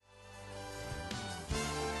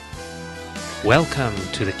Welcome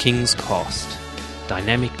to the King's Cast,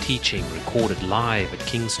 dynamic teaching recorded live at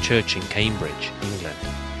King's Church in Cambridge, England.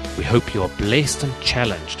 We hope you are blessed and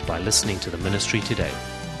challenged by listening to the ministry today.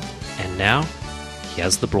 And now,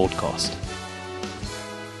 here's the broadcast.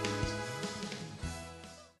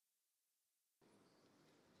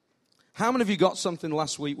 How many of you got something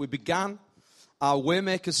last week? We began our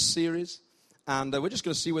Waymakers series, and we're just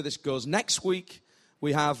going to see where this goes. Next week,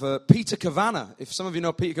 we have Peter Kavanagh. If some of you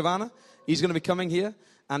know Peter Kavanagh, he's going to be coming here,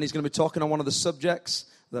 and he's going to be talking on one of the subjects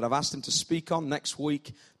that I've asked him to speak on next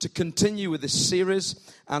week to continue with this series.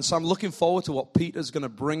 And so I'm looking forward to what Peter's going to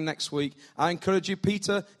bring next week. I encourage you,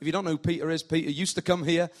 Peter, if you don't know who Peter is, Peter used to come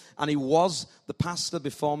here, and he was the pastor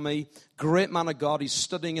before me. Great man of God. He's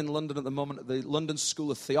studying in London at the moment at the London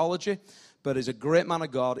School of Theology, but he's a great man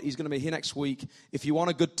of God. He's going to be here next week. If you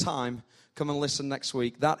want a good time, come and listen next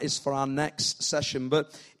week. That is for our next session.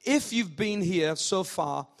 But if you've been here so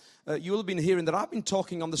far, you will have been hearing that I've been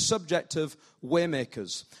talking on the subject of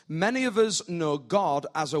waymakers. Many of us know God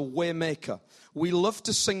as a waymaker. We love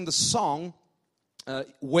to sing the song,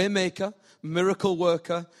 Waymaker, Miracle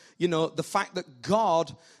Worker. You know, the fact that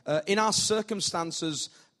God, in our circumstances,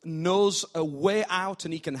 knows a way out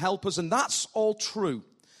and He can help us. And that's all true.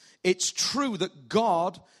 It's true that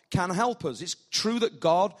God can help us. It's true that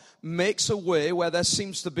God makes a way where there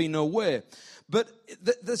seems to be no way. But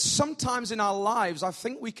there's sometimes in our lives, I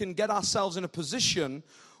think we can get ourselves in a position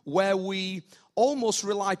where we almost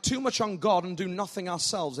rely too much on God and do nothing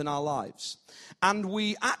ourselves in our lives. And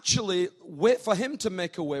we actually wait for Him to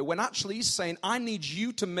make a way when actually He's saying, I need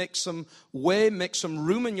you to make some way, make some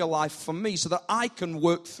room in your life for me so that I can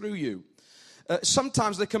work through you.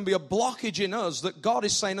 Sometimes there can be a blockage in us that God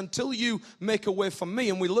is saying, until you make a way for me.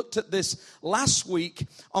 And we looked at this last week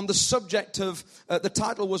on the subject of, the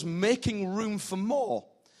title was Making Room for More.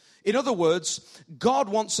 In other words, God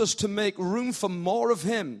wants us to make room for more of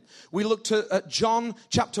Him. We looked at John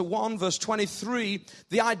chapter 1, verse 23,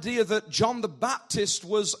 the idea that John the Baptist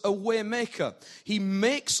was a way maker. He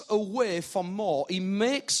makes a way for more. He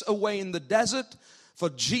makes a way in the desert for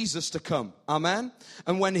Jesus to come. Amen?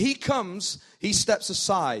 And when He comes, He steps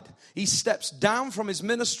aside. He steps down from His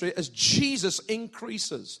ministry as Jesus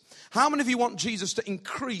increases. How many of you want Jesus to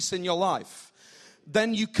increase in your life?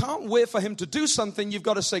 Then you can't wait for Him to do something. You've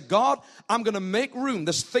got to say, God, I'm going to make room.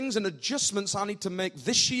 There's things and adjustments I need to make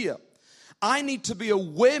this year. I need to be a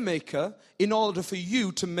way maker in order for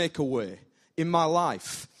you to make a way in my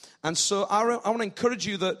life. And so I want to encourage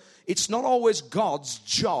you that it's not always God's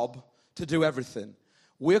job to do everything.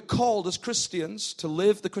 We're called as Christians to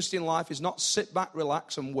live the Christian life is not sit back,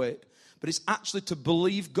 relax, and wait, but it's actually to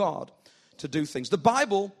believe God to do things. The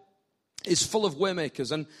Bible is full of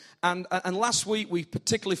waymakers, and last week we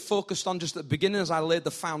particularly focused on just at the beginning as I laid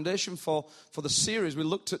the foundation for the series. We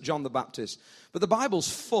looked at John the Baptist, but the Bible's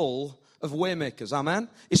full of waymakers. Amen.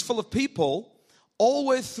 It's full of people all the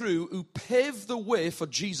way through who paved the way for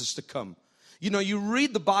Jesus to come. You know, you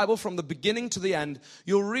read the Bible from the beginning to the end,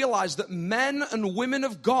 you'll realize that men and women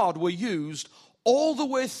of God were used all the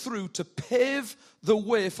way through to pave the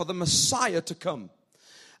way for the Messiah to come.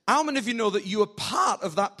 How many of you know that you are part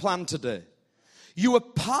of that plan today? You are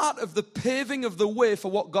part of the paving of the way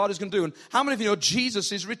for what God is going to do. And how many of you know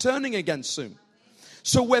Jesus is returning again soon?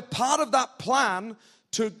 So we're part of that plan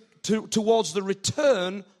towards the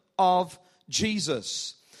return of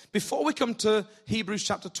Jesus. Before we come to Hebrews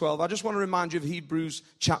chapter 12, I just want to remind you of Hebrews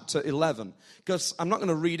chapter 11. Because I'm not going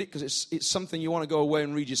to read it because it's something you want to go away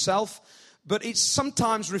and read yourself. But it's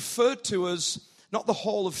sometimes referred to as not the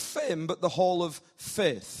hall of fame, but the hall of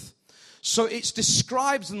faith. So it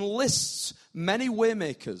describes and lists many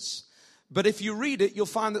waymakers. But if you read it, you'll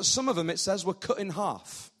find that some of them, it says, were cut in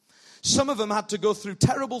half. Some of them had to go through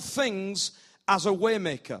terrible things as a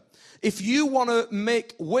waymaker. If you want to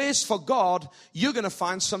make ways for God, you're going to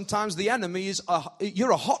find sometimes the enemy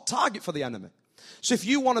you're a hot target for the enemy. So if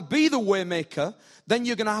you want to be the waymaker, then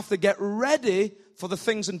you're going to have to get ready for the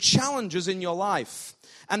things and challenges in your life.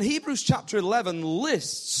 And Hebrews chapter 11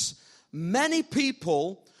 lists many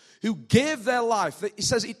people who gave their life.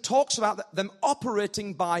 It talks about them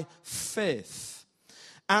operating by faith.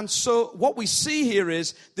 And so what we see here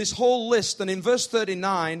is this whole list. And in verse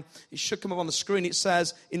 39, it should come up on the screen. It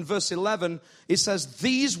says, in verse 11, it says,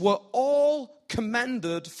 these were all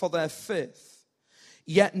commended for their faith,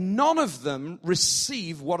 yet none of them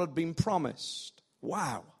received what had been promised.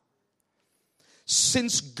 Wow.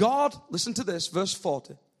 Since God, listen to this, verse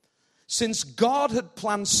 40. Since God had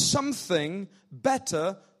planned something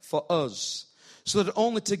better for us, so that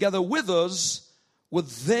only together with us would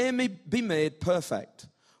they be made perfect.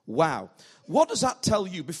 Wow. What does that tell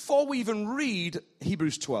you? Before we even read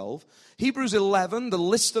Hebrews 12, Hebrews 11, the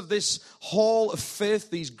list of this hall of faith,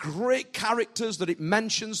 these great characters that it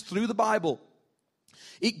mentions through the Bible,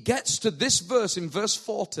 it gets to this verse in verse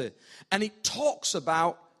 40, and it talks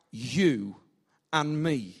about you and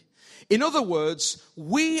me. In other words,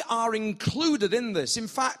 we are included in this. In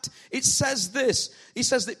fact, it says this. It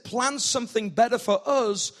says that it plans something better for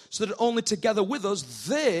us so that only together with us,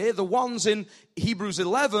 they, the ones in Hebrews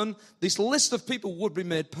 11, this list of people would be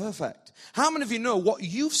made perfect. How many of you know what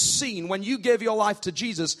you've seen when you gave your life to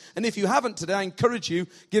Jesus? And if you haven't today, I encourage you,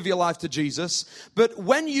 give your life to Jesus. But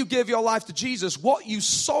when you gave your life to Jesus, what you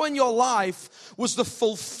saw in your life was the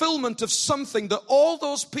fulfillment of something that all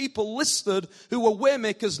those people listed who were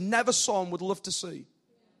waymakers never saw and would love to see.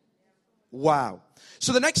 Wow.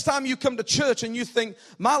 So the next time you come to church and you think,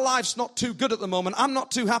 my life's not too good at the moment, I'm not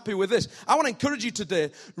too happy with this, I want to encourage you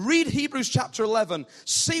today, read Hebrews chapter 11,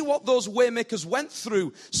 see what those waymakers went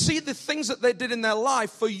through, see the things that they did in their life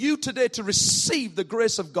for you today to receive the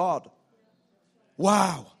grace of God.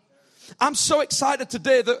 Wow. I'm so excited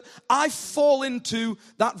today that I fall into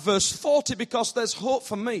that verse 40 because there's hope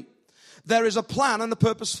for me. There is a plan and a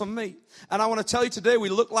purpose for me. And I want to tell you today, we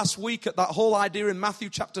looked last week at that whole idea in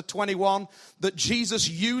Matthew chapter 21 that Jesus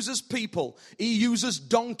uses people. He uses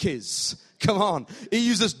donkeys. Come on. He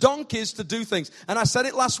uses donkeys to do things. And I said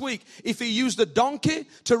it last week. If he used a donkey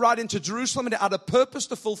to ride into Jerusalem and it had a purpose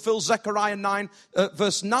to fulfill Zechariah 9,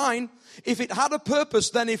 verse 9, if it had a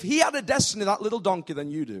purpose, then if he had a destiny, that little donkey,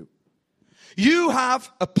 then you do. You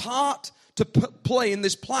have a part to play in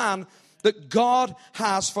this plan that God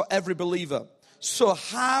has for every believer. So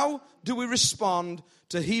how do we respond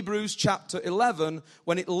to Hebrews chapter 11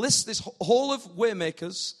 when it lists this whole of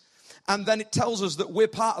waymakers and then it tells us that we're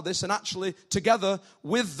part of this and actually together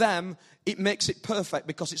with them it makes it perfect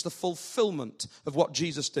because it's the fulfillment of what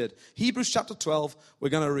Jesus did. Hebrews chapter 12, we're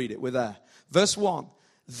going to read it. We're there. Verse 1.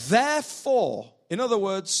 Therefore, in other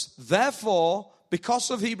words, therefore,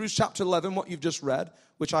 because of Hebrews chapter 11, what you've just read,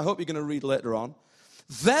 which I hope you're going to read later on,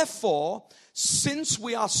 therefore, since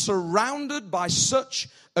we are surrounded by such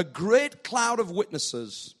a great cloud of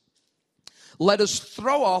witnesses, let us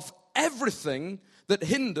throw off everything that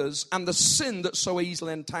hinders and the sin that so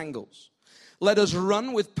easily entangles. Let us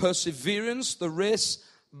run with perseverance the race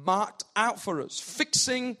marked out for us,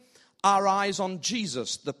 fixing our eyes on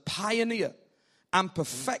Jesus, the pioneer and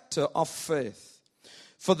perfecter of faith.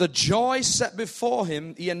 For the joy set before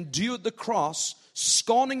him, he endured the cross,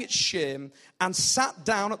 scorning its shame, and sat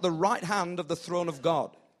down at the right hand of the throne of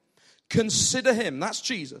God. Consider him, that's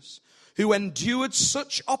Jesus, who endured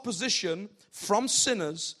such opposition from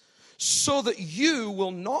sinners, so that you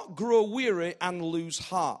will not grow weary and lose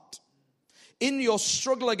heart. In your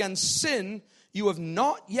struggle against sin, you have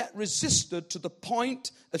not yet resisted to the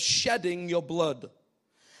point of shedding your blood.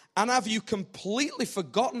 And have you completely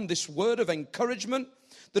forgotten this word of encouragement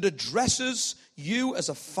that addresses you as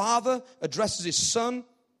a father addresses his son?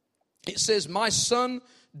 It says, my son,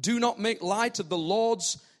 do not make light of the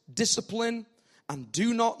Lord's discipline and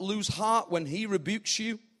do not lose heart when he rebukes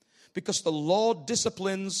you, because the Lord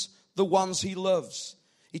disciplines the ones he loves.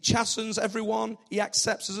 He chastens everyone he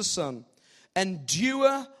accepts as a son.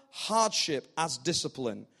 Endure hardship as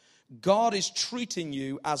discipline. God is treating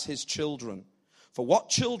you as his children. For what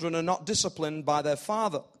children are not disciplined by their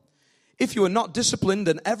father? If you are not disciplined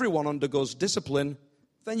and everyone undergoes discipline,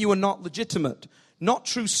 then you are not legitimate, not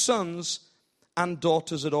true sons and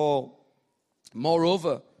daughters at all.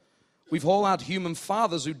 Moreover, we've all had human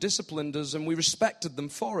fathers who disciplined us and we respected them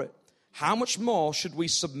for it. How much more should we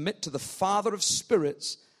submit to the Father of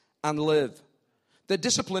spirits and live? They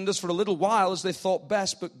disciplined us for a little while as they thought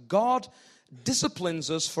best, but God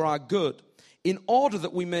disciplines us for our good, in order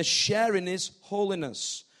that we may share in his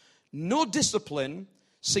holiness. No discipline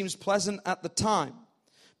seems pleasant at the time,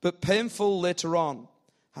 but painful later on.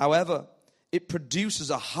 However, it produces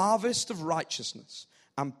a harvest of righteousness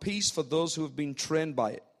and peace for those who have been trained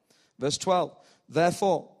by it. Verse 12,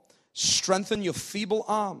 therefore, strengthen your feeble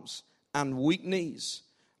arms and weak knees.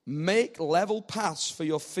 Make level paths for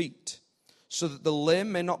your feet, so that the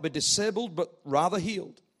lame may not be disabled, but rather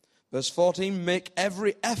healed. Verse 14, make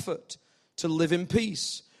every effort to live in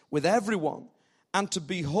peace with everyone and to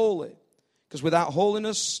be holy, because without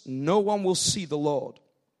holiness, no one will see the Lord.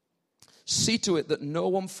 See to it that no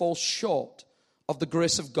one falls short of the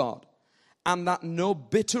grace of God, and that no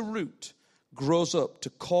bitter root grows up to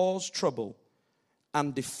cause trouble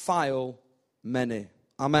and defile many.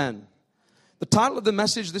 Amen. The title of the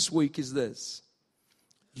message this week is this: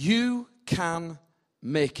 You can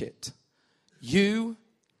make it. You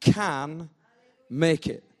can make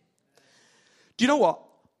it. Do you know what?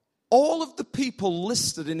 all of the people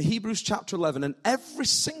listed in Hebrews chapter 11, and every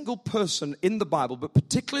single person in the Bible, but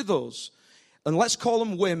particularly those, and let's call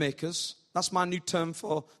them waymakers. That's my new term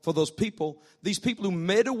for those people. These people who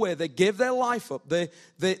made a way, they gave their life up.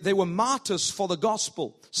 They were martyrs for the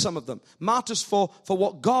gospel, some of them. Martyrs for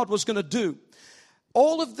what God was going to do.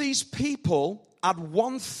 All of these people had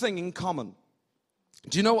one thing in common.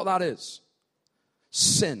 Do you know what that is?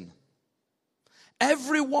 Sin.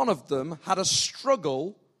 Every one of them had a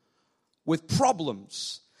struggle with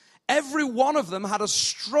problems. Every one of them had a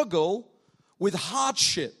struggle with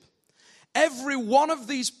hardship. Every one of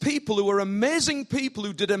these people who were amazing people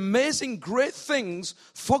who did amazing, great things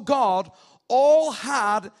for God all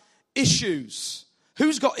had issues.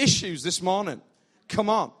 Who's got issues this morning? Come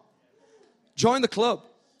on. Join the club.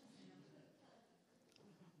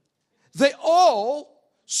 They all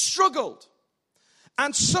struggled.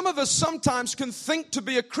 And some of us sometimes can think to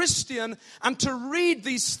be a Christian and to read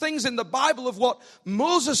these things in the Bible of what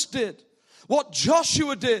Moses did, what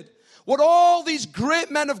Joshua did, what all these great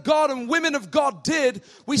men of God and women of God did.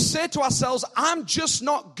 We say to ourselves, I'm just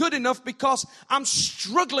not good enough because I'm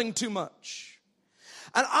struggling too much.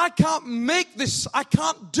 And I can't make this, I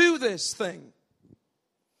can't do this thing.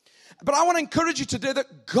 But I want to encourage you today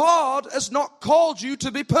that God has not called you to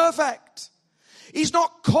be perfect. He's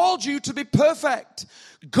not called you to be perfect.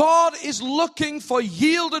 God is looking for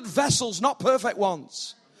yielded vessels, not perfect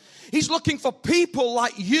ones. He's looking for people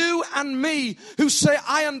like you and me who say,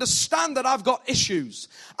 I understand that I've got issues.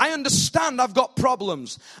 I understand I've got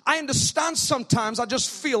problems. I understand sometimes I just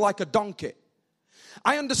feel like a donkey.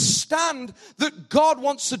 I understand that God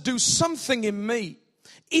wants to do something in me,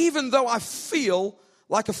 even though I feel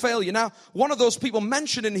like a failure. Now, one of those people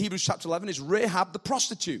mentioned in Hebrews chapter 11 is Rahab the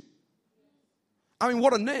prostitute. I mean,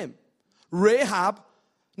 what a name. Rahab,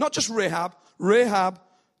 not just Rahab, Rahab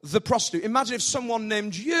the prostitute. Imagine if someone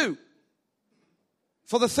named you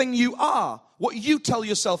for the thing you are, what you tell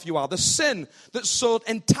yourself you are, the sin that so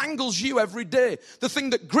entangles you every day, the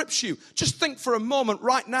thing that grips you. Just think for a moment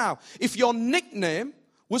right now, if your nickname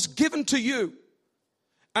was given to you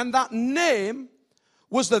and that name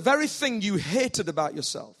was the very thing you hated about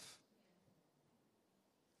yourself.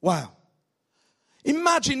 Wow.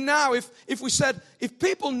 Imagine now if we said, if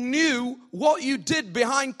people knew what you did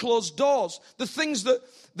behind closed doors, the things that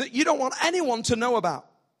you don't want anyone to know about.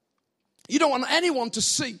 You don't want anyone to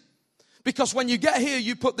see. Because when you get here,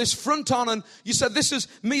 you put this front on and you said, this is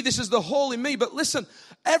me, this is the holy me. But listen,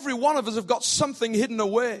 every one of us have got something hidden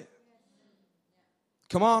away.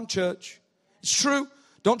 Come on, church. It's true.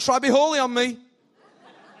 Don't try to be holy on me.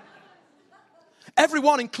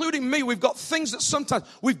 Everyone, including me, we've got things that sometimes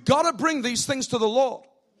we've got to bring these things to the Lord.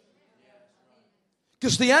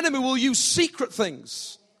 Because the enemy will use secret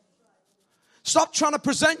things. Stop trying to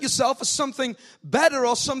present yourself as something better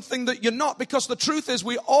or something that you're not, because the truth is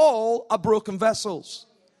we all are broken vessels.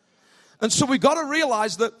 And so we've got to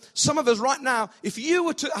realize that some of us right now, if you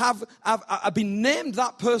were to have been named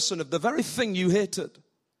that person of the very thing you hated,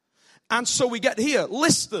 and so we get here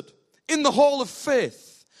listed in the hall of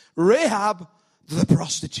faith, Rahab the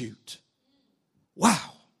prostitute. Wow.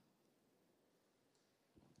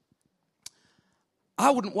 I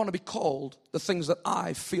wouldn't want to be called the things that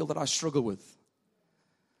I feel that I struggle with.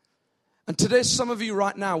 And today, some of you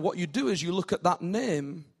right now, what you do is you look at that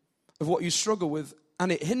name of what you struggle with,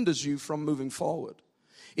 and it hinders you from moving forward.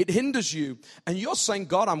 It hinders you, and you're saying,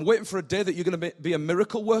 God, I'm waiting for a day that you're going to be a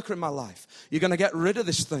miracle worker in my life. You're going to get rid of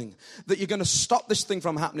this thing, that you're going to stop this thing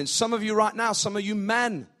from happening. Some of you right now, some of you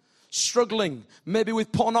men, struggling, maybe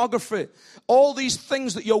with pornography, all these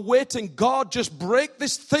things that you're waiting, God, just break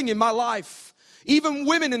this thing in my life. Even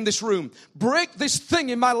women in this room, break this thing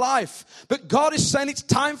in my life. But God is saying it's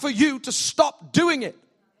time for you to stop doing it.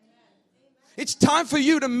 It's time for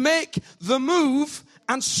you to make the move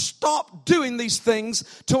and stop doing these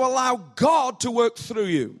things to allow God to work through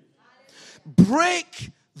you. Break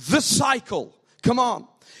the cycle. Come on.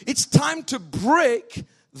 It's time to break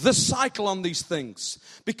the cycle on these things,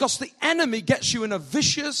 because the enemy gets you in a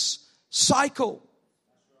vicious cycle.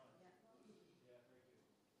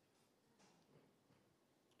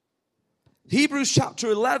 Hebrews chapter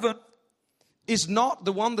 11 is not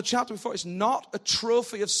the one, the chapter before, it's not a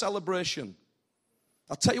trophy of celebration.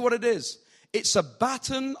 I'll tell you what it is. It's a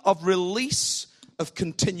baton of release of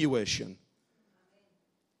continuation.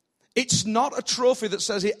 It's not a trophy that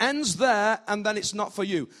says it ends there and then it's not for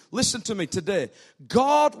you. Listen to me today.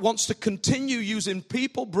 God wants to continue using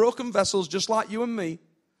people, broken vessels just like you and me,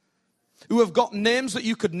 who have got names that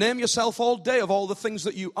you could name yourself all day of all the things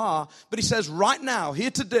that you are. But he says, right now,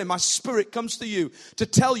 here today, my spirit comes to you to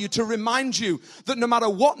tell you, to remind you that no matter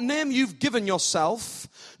what name you've given yourself,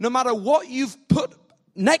 no matter what you've put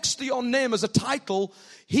next to your name as a title,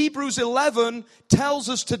 Hebrews 11 tells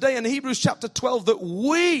us today in Hebrews chapter 12 that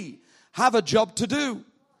we have a job to do.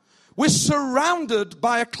 We're surrounded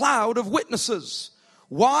by a cloud of witnesses.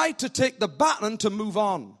 Why? To take the baton to move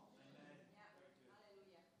on.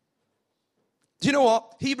 Do you know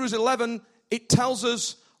what? Hebrews 11, it tells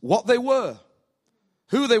us what they were,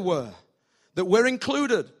 who they were, that we're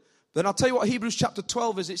included. Then I'll tell you what Hebrews chapter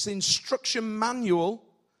 12 is. It's the instruction manual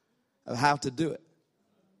of how to do it.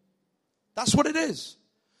 That's what it is.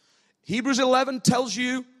 Hebrews 11 tells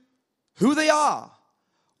you who they are,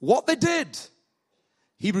 what they did.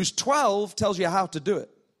 Hebrews 12 tells you how to do it.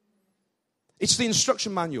 It's the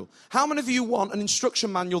instruction manual. How many of you want an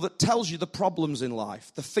instruction manual that tells you the problems in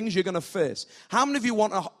life, the things you're going to face? How many of you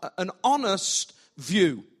want an honest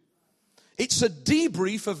view? It's a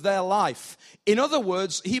debrief of their life. In other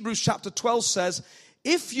words, Hebrews chapter 12 says,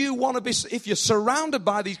 if you're surrounded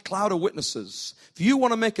by these cloud of witnesses, if you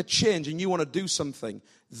want to make a change and you want to do something,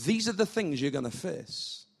 these are the things you're going to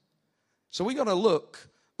face. So we got to look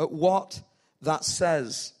at what that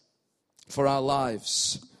says for our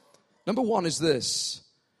lives. Number one is this.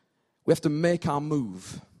 We have to make our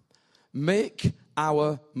move. Make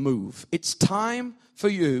our move. It's time for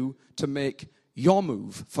you to make your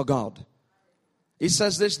move for God. He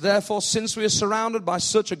says this, therefore, since we are surrounded by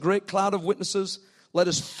such a great cloud of witnesses, let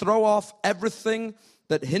us throw off everything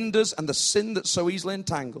that hinders and the sin that so easily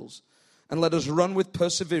entangles. And let us run with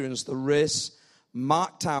perseverance the race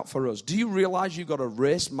marked out for us. Do you realize you've got a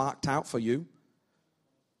race marked out for you?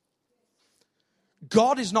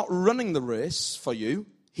 God is not running the race for you.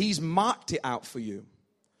 He's marked it out for you.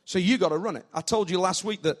 So you got to run it. I told you last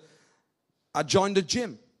week that I joined a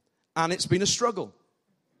gym and it's been a struggle.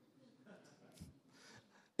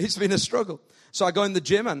 It's been a struggle. So I go in the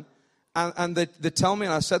gym and they tell me,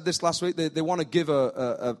 and I said this last week, they want to give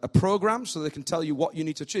a program so they can tell you what you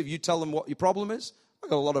need to achieve. You tell them what your problem is. I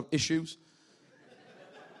got a lot of issues.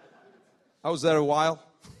 I was there a while.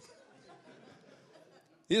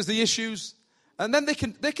 Here's the issues. And then they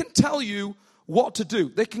can tell you what to do.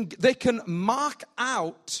 They can mark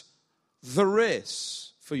out the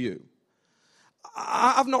race for you.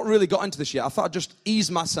 I've not really got into this yet. I thought I'd just ease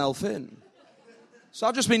myself in. So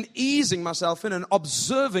I've just been easing myself in and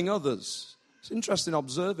observing others. It's interesting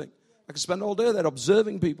observing. I could spend all day there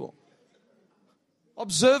observing people.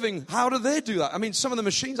 Observing, how do they do that? I mean, some of the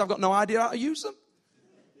machines, I've got no idea how to use them.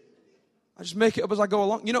 I just make it up as I go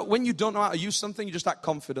along. You know, when you don't know how to use something, you just act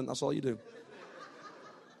confident. That's all you do.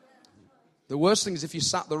 The worst thing is if you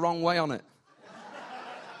sat the wrong way on it.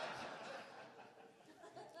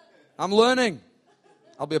 I'm learning.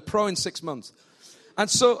 I'll be a pro in 6 months. And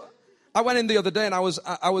so I went in the other day and I was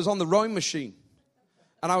on the rowing machine.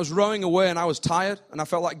 And I was rowing away and I was tired and I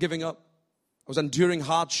felt like giving up. I was enduring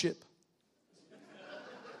hardship.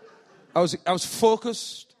 I was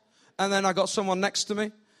focused. And then I got someone next to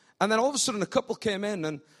me. And then all of a sudden a couple came in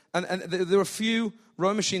and there were a few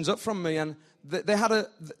rowing machines up from me and they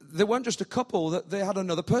weren't just a couple, they had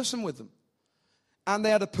another person with them. And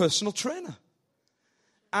they had a personal trainer.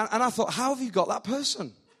 And I thought, how have you got that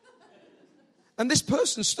person? And this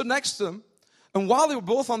person stood next to them. And while they were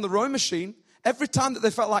both on the rowing machine, every time that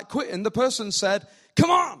they felt like quitting, the person said,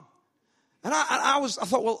 come on. And I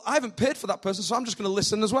thought, well, I haven't paid for that person, so I'm just going to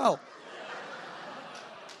listen as well.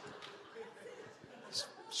 It's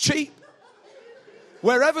cheap.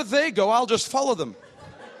 Wherever they go, I'll just follow them.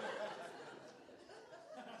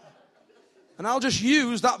 And I'll just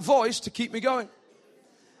use that voice to keep me going.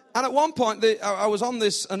 And at one point, I was on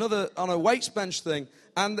a weights bench thing,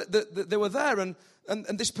 and they were there, and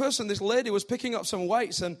this lady was picking up some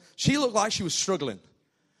weights, and she looked like she was struggling.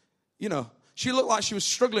 You know, she looked like she was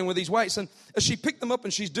struggling with these weights, and as she picked them up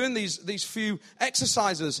and she's doing these few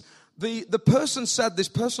exercises, the person said, this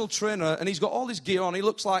personal trainer, and he's got all this gear on, he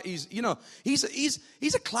looks like he's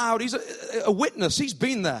a cloud, he's a witness, he's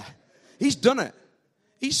been there, he's done it.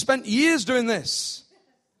 He's spent years doing this.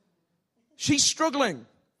 She's struggling.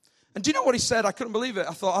 And do you know what he said? I couldn't believe it.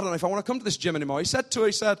 I thought, I don't know if I want to come to this gym anymore. He said to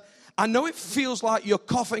her, I know it feels like you're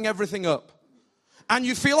coughing everything up. And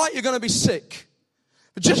you feel like you're going to be sick.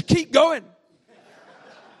 But just keep going.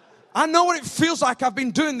 I know what it feels like. I've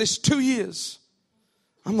been doing this 2 years.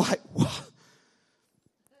 I'm like, what?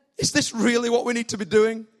 Is this really what we need to be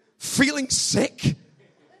doing? Feeling sick?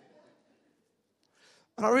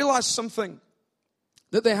 And I realized something.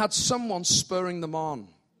 That they had someone spurring them on.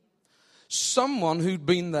 Someone who'd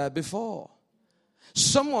been there before.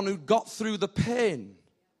 Someone who got through the pain.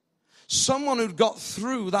 Someone who'd got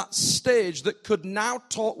through that stage that could now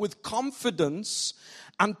talk with confidence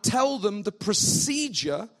and tell them the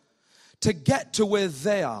procedure to get to where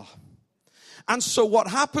they are. And so what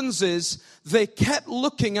happens is they kept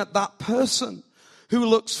looking at that person who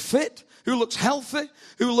looks fit, who looks healthy,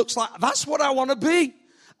 who looks like, that's what I want to be.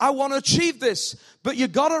 I want to achieve this. But you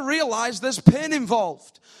got to realize there's pain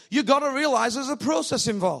involved. You got to realize there's a process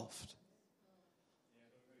involved.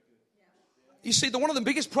 You see, one of the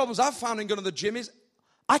biggest problems I've found in going to the gym is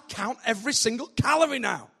I count every single calorie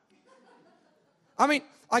now. I mean,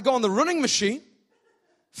 I go on the running machine,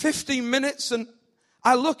 15 minutes, and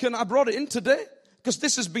I look, and I brought it in today because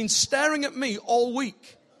this has been staring at me all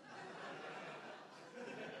week.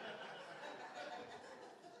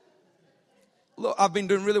 Look, I've been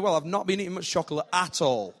doing really well. I've not been eating much chocolate at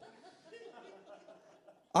all.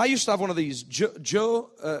 I used to have one of these, Joe,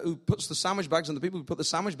 who puts the sandwich bags, and the people who put the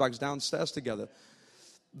sandwich bags downstairs together.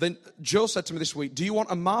 Then Joe said to me this week, do you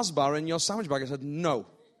want a Mars bar in your sandwich bag? I said, no.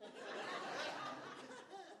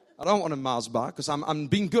 I don't want a Mars bar because I'm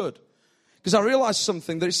being good. Because I realized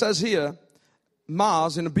something that it says here,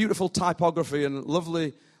 Mars in a beautiful typography and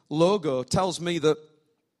lovely logo tells me that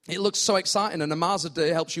it looks so exciting, and a Mars a day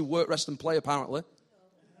helps you work, rest, and play, apparently.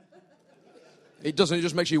 It doesn't, it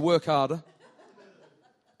just makes you work harder.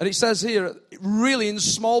 And it says here, really in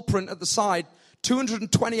small print at the side,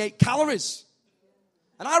 228 calories.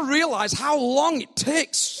 And I realize how long it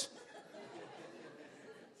takes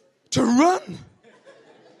to run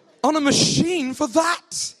on a machine for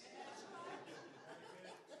that.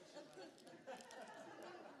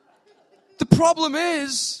 The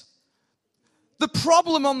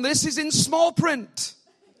problem on this is in small print.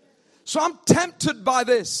 So I'm tempted by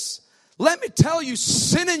this. Let me tell you,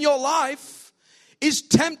 sin in your life is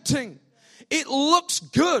tempting. It looks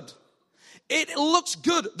good. It looks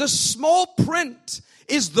good. The small print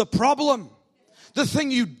is the problem. The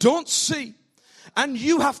thing you don't see. And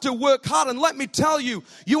you have to work hard. And let me tell you,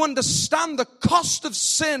 you understand the cost of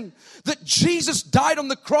sin, that Jesus died on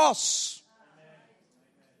the cross.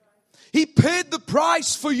 He paid the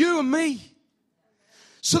price for you and me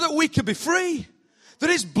so that we could be free.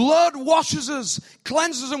 That his blood washes us,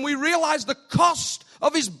 cleanses, and we realize the cost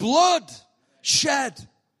of his blood shed.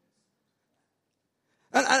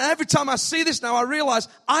 And every time I see this now, I realize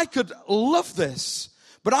I could love this,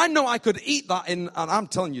 but I know I could eat that in, and I'm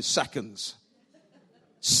telling you, seconds.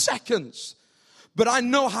 Seconds. But I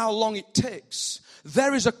know how long it takes.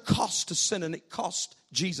 There is a cost to sin, and it cost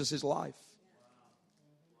Jesus his life.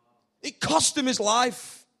 It cost him his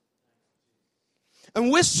life.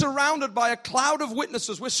 And we're surrounded by a cloud of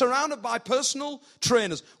witnesses. We're surrounded by personal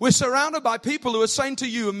trainers. We're surrounded by people who are saying to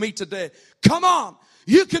you and me today, come on,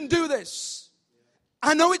 you can do this.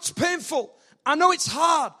 I know it's painful. I know it's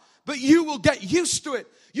hard, but you will get used to it.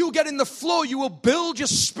 You'll get in the flow. You will build your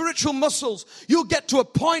spiritual muscles. You'll get to a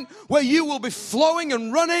point where you will be flowing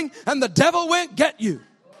and running, and the devil won't get you.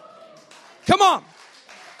 Come on.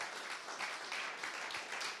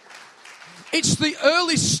 It's the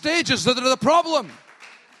early stages that are the problem.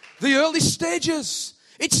 The early stages.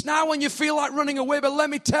 It's now when you feel like running away, but let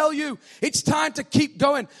me tell you, it's time to keep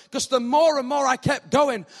going. Because the more and more I kept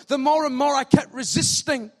going, the more and more I kept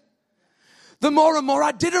resisting. The more and more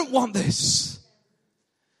I didn't want this.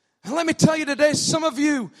 And let me tell you today, some of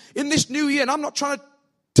you in this new year, and I'm not trying to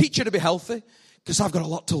teach you to be healthy, because I've got a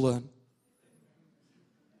lot to learn.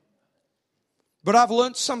 But I've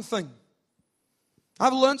learned something.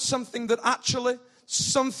 I've learned something that actually,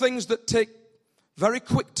 some things that take very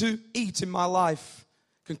quick to eat in my life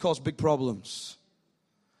can cause big problems.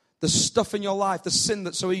 The stuff in your life, the sin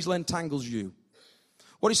that so easily entangles you.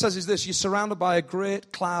 What he says is this: you're surrounded by a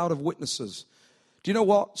great cloud of witnesses. Do you know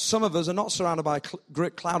what? Some of us are not surrounded by a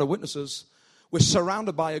great cloud of witnesses. We're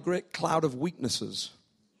surrounded by a great cloud of weaknesses.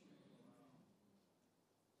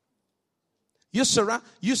 You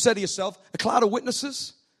say to yourself, a cloud of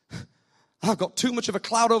witnesses? I've got too much of a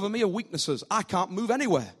cloud over me of weaknesses. I can't move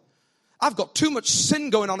anywhere. I've got too much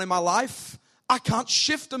sin going on in my life. I can't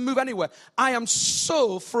shift and move anywhere. I am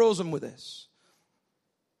so frozen with this.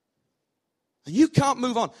 And you can't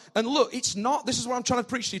move on. And look, it's not, this is what I'm trying to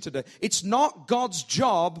preach to you today. It's not God's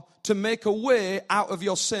job to make a way out of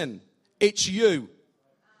your sin. It's you.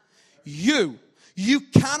 You. You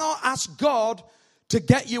cannot ask God to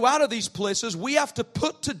get you out of these places. We have to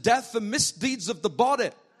put to death the misdeeds of the body.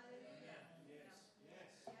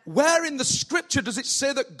 Where in the scripture does it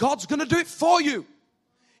say that God's going to do it for you?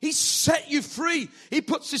 He set you free. He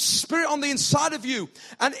puts his spirit on the inside of you.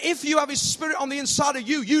 And if you have his spirit on the inside of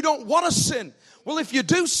you, you don't want to sin. Well, if you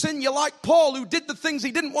do sin, you're like Paul, who did the things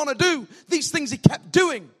he didn't want to do. These things he kept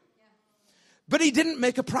doing. But he didn't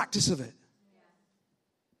make a practice of it.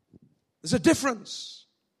 There's a difference.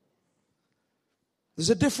 There's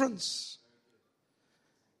a difference.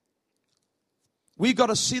 We've got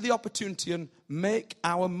to see the opportunity and make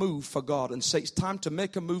our move for God and say it's time to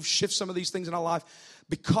make a move, shift some of these things in our life,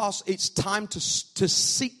 because it's time to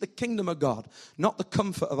seek the kingdom of God, not the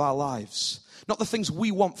comfort of our lives, not the things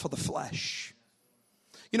we want for the flesh.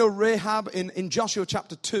 You know, Rahab in Joshua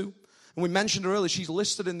chapter 2, and we mentioned her earlier, she's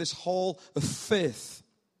listed in this hall of faith.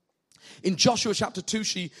 In Joshua chapter 2,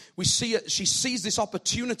 she sees this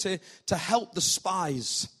opportunity to help the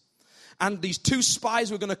spies. And these two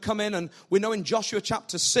spies were going to come in, and we know in Joshua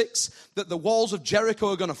chapter 6 that the walls of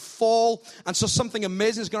Jericho are going to fall. And so something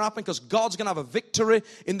amazing is going to happen because God's going to have a victory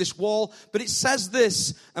in this wall. But it says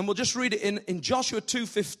this, and we'll just read it in Joshua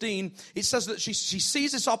 2:15. It says that she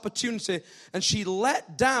sees this opportunity, and she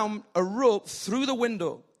let down a rope through the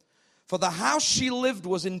window. For the house she lived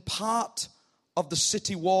was in part of the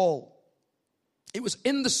city wall. It was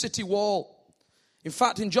in the city wall. In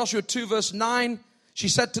fact, in Joshua 2 verse 9, she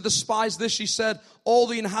said to the spies this, she said, all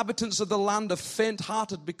the inhabitants of the land are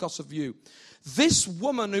faint-hearted because of you. This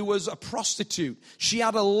woman who was a prostitute, she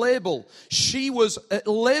had a label. She was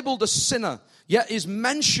labeled a sinner, yet is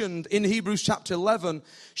mentioned in Hebrews chapter 11.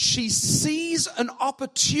 She sees an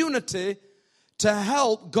opportunity to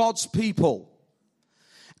help God's people.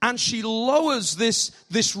 And she lowers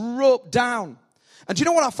this rope down. And do you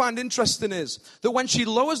know what I find interesting is that when she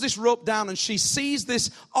lowers this rope down and she sees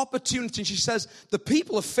this opportunity, she says, the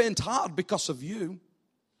people are faint-hearted because of you.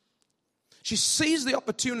 She sees the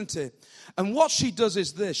opportunity. And what she does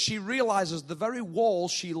is this. She realizes the very wall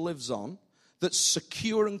she lives on that's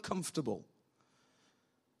secure and comfortable.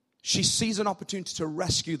 She sees an opportunity to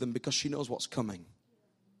rescue them because she knows what's coming.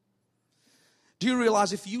 Do you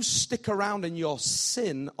realize if you stick around in your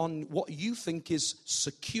sin on what you think is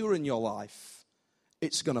secure in your life,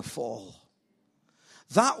 it's going to fall.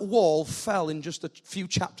 That wall fell in just a few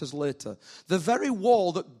chapters later. The very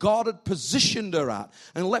wall that God had positioned her at.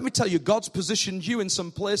 And let me tell you, God's positioned you in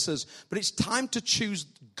some places, but it's time to choose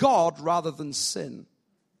God rather than sin.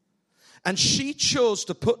 And she chose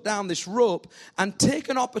to put down this rope and take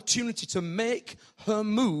an opportunity to make her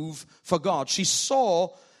move for God. She saw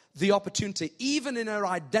the opportunity. Even in her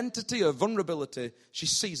identity, her vulnerability, she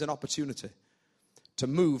sees an opportunity to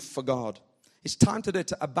move for God. It's time today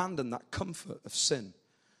to abandon that comfort of sin.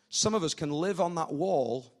 Some of us can live on that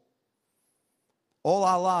wall all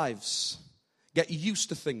our lives, get used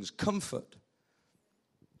to things, comfort.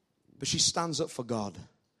 But she stands up for God.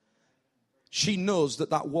 She knows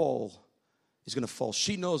that that wall is going to fall.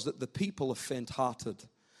 She knows that the people are faint-hearted.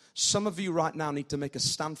 Some of you right now need to make a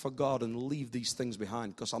stand for God and leave these things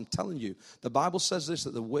behind. Because I'm telling you, the Bible says this,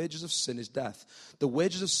 that the wages of sin is death. The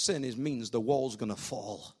wages of sin means the wall's going to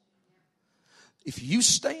fall. If you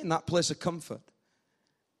stay in that place of comfort,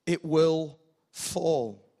 it will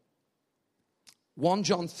fall. 1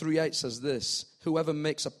 John 3:8 says this, whoever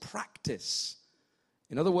makes a practice.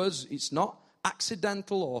 In other words, it's not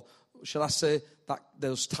accidental, or shall I say that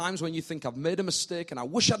there's times when you think I've made a mistake and I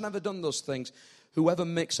wish I'd never done those things. Whoever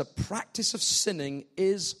makes a practice of sinning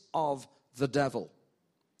is of the devil.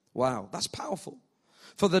 Wow, that's powerful.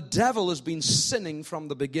 For the devil has been sinning from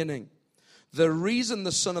the beginning. The reason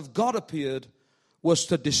the Son of God appeared was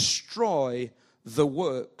to destroy the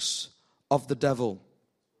works of the devil.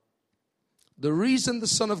 The reason the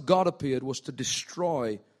Son of God appeared was to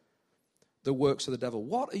destroy the works of the devil.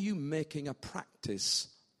 What are you making a practice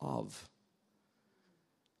of?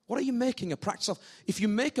 What are you making a practice of? If you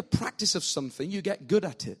make a practice of something, you get good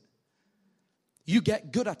at it. You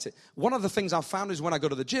get good at it. One of the things I've found is when I go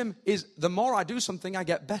to the gym is the more I do something, I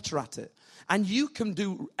get better at it. And you can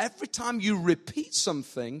do, every time you repeat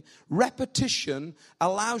something, repetition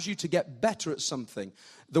allows you to get better at something.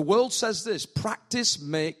 The world says this, practice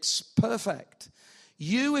makes perfect.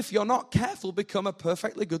 You, if you're not careful, become a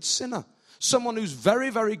perfectly good sinner. Someone who's very,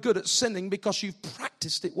 very good at sinning because you've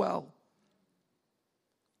practiced it well.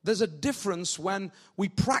 There's a difference when we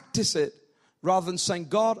practice it rather than saying,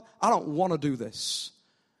 God, I don't want to do this.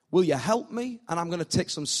 Will you help me? And I'm going to take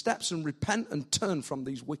some steps and repent and turn from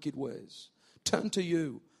these wicked ways. Turn to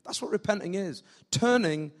you. That's what repenting is.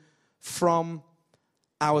 Turning from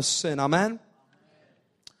our sin. Amen?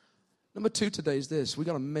 Number 2 today is this. We've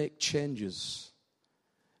got to make changes.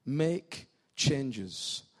 Make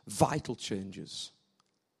changes. Vital changes.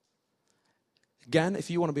 Again,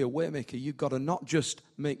 if you want to be a waymaker, you've got to not just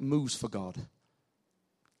make moves for God,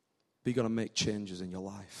 but you've got to make changes in your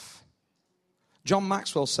life. John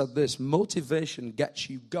Maxwell said this: motivation gets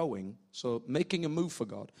you going. So making a move for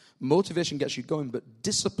God, motivation gets you going, but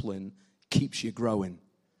discipline keeps you growing.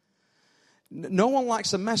 No one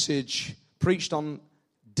likes a message preached on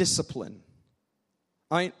discipline.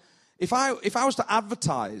 I mean, if I was to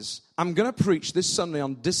advertise, I'm going to preach this Sunday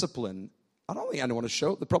on discipline, I don't think anyone would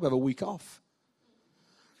show up. They'd probably have a week off.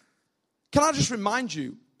 Can I just remind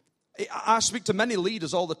you, I speak to many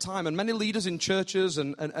leaders all the time, and many leaders in churches,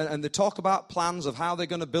 and they talk about plans of how they're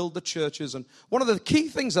going to build the churches. And one of the key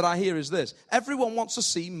things that I hear is this: everyone wants to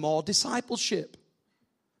see more discipleship.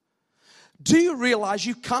 Do you realize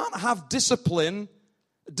you can't have discipleship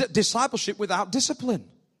without discipline?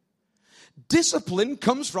 Discipline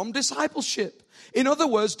comes from discipleship. In other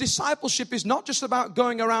words, discipleship is not just about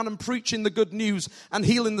going around and preaching the good news and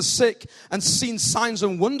healing the sick and seeing signs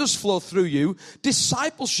and wonders flow through you.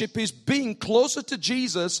 Discipleship is being closer to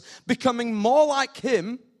Jesus, becoming more like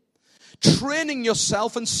Him, training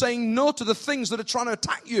yourself and saying no to the things that are trying to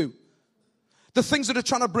attack you, the things that are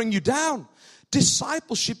trying to bring you down.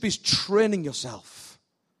 Discipleship is training yourself.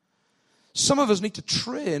 Some of us need to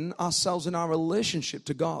train ourselves in our relationship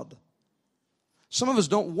to God. Some of us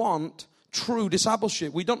don't want true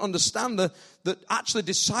discipleship. We don't understand that actually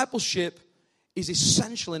discipleship is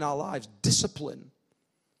essential in our lives. Discipline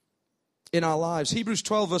in our lives. Hebrews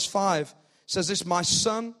 12 verse 5 says this: my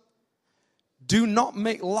son, do not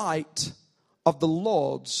make light of the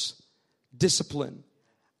Lord's discipline,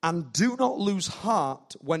 and do not lose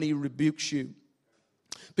heart when He rebukes you.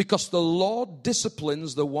 Because the Lord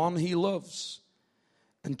disciplines the one He loves,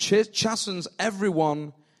 and chastens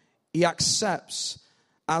everyone He accepts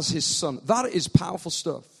as His son. That is powerful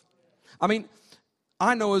stuff. I mean,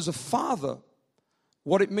 I know as a father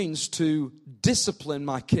what it means to discipline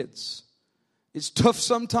my kids. It's tough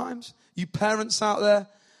sometimes, you parents out there,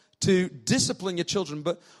 to discipline your children.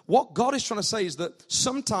 But what God is trying to say is that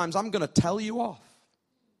sometimes I'm going to tell you off.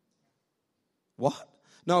 What?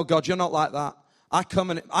 No, God, you're not like that. I come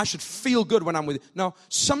and I should feel good when I'm with you. No,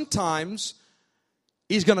 sometimes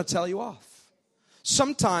He's going to tell you off.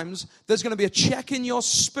 Sometimes there's going to be a check in your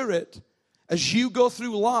spirit as you go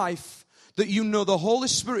through life that you know the Holy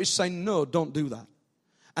Spirit is saying, no, don't do that.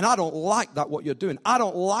 And I don't like that, what you're doing. I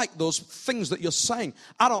don't like those things that you're saying.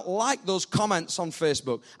 I don't like those comments on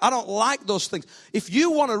Facebook. I don't like those things. If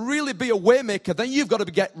you want to really be a waymaker, then you've got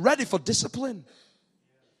to get ready for discipline.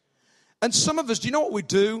 And some of us, do you know what we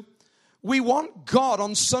do? We want God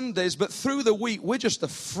on Sundays, but through the week, we're just a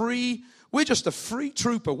free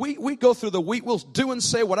trooper. We go through the week, we'll do and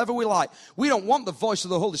say whatever we like. We don't want the voice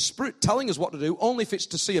of the Holy Spirit telling us what to do, only if it's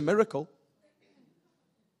to see a miracle.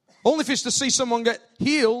 Only if it's to see someone get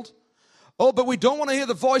healed. Oh, but we don't want to hear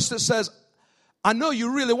the voice that says, I know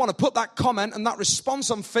you really want to put that comment and that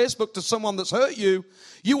response on Facebook to someone that's hurt you.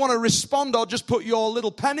 You want to respond or just put your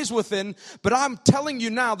little pennies within. But I'm telling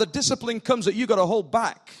you now, the discipline comes that you got to hold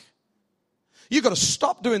back. You got to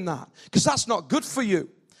stop doing that, because that's not good for you.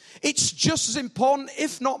 It's just as important,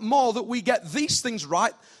 if not more, that we get these things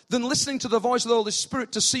right than listening to the voice of the Holy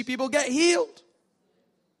Spirit to see people get healed.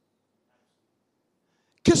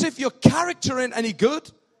 Because if your character ain't any good,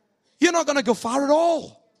 you're not going to go far at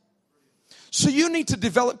all. So you need to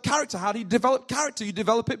develop character. How do you develop character? You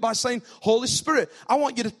develop it by saying, Holy Spirit, I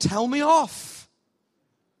want you to tell me off.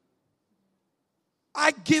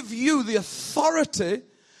 I give you the authority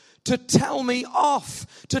to tell me off,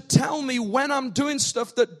 to tell me when I'm doing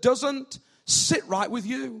stuff that doesn't sit right with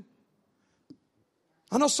you.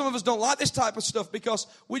 I know some of us don't like this type of stuff because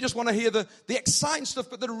we just want to hear the exciting stuff,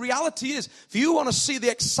 but the reality is, if you want to see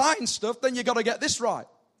the exciting stuff, then you got to get this right.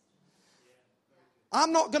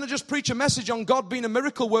 I'm not going to just preach a message on God being a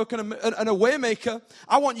miracle worker and a way maker.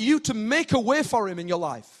 I want you to make a way for Him in your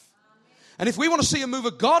life. And if we want to see a move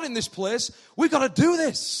of God in this place, we've got to do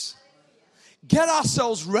this. Get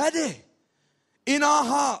ourselves ready in our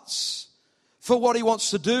hearts for what He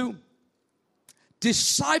wants to do.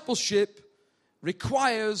 Discipleship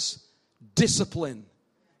requires discipline.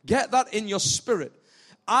 Get that in your spirit.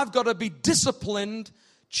 I've got to be disciplined,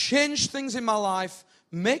 change things in my life,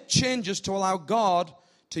 make changes to allow God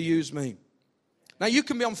to use me. Now, you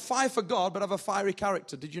can be on fire for God, but have a fiery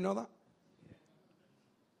character. Did you know that?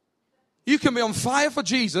 You can be on fire for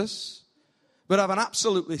Jesus, but have an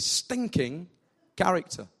absolutely stinking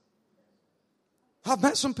character. I've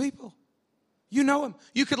met some people. You know them.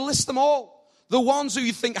 You could list them all. The ones who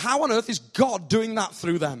you think, how on earth is God doing that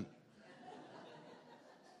through them?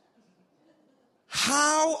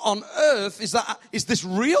 How on earth is this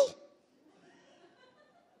real?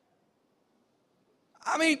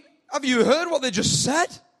 I mean, have you heard what they just said?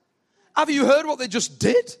 Have you heard what they just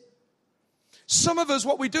did? Some of us,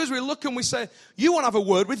 what we do is we look and we say, you want to have a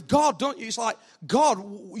word with God, don't you? It's like, God,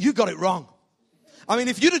 you got it wrong. I mean,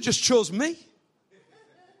 if you'd have just chose me.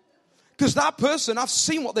 Because that person, I've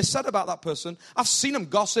seen what they said about that person. I've seen them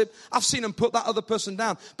gossip. I've seen them put that other person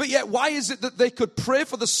down. But yet, why is it that they could pray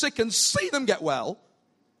for the sick and see them get well?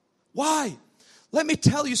 Why? Let me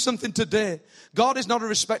tell you something today. God is not a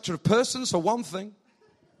respecter of persons, for one thing.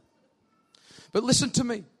 But listen to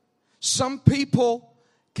me. Some people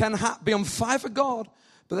can be on fire for God,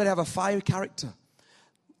 but they have a fiery character.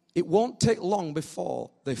 It won't take long before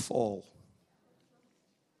they fall.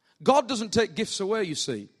 God doesn't take gifts away, you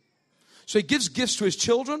see. So he gives gifts to his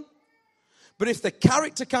children, but if the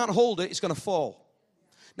character can't hold it, it's going to fall.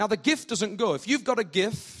 Now, the gift doesn't go. If you've got a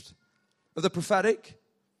gift of the prophetic,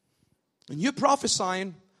 and you're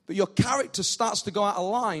prophesying, but your character starts to go out of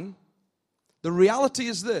line, the reality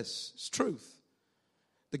is this. It's truth.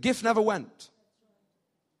 The gift never went.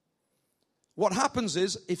 What happens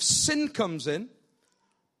is, if sin comes in,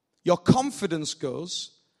 your confidence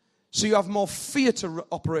goes, so you have more fear to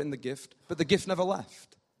operate in the gift, but the gift never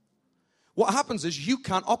left. What happens is you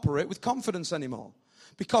can't operate with confidence anymore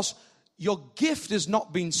because your gift is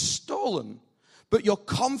not being stolen, but your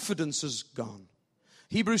confidence is gone.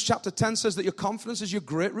 Hebrews chapter 10 says that your confidence is your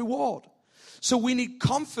great reward. So we need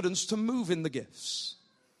confidence to move in the gifts.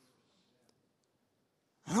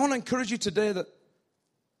 And I want to encourage you today that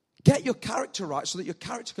get your character right so that your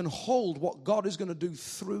character can hold what God is going to do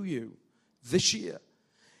through you this year.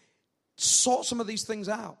 Sort some of these things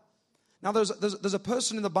out. Now, there's a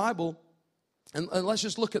person in the Bible, and let's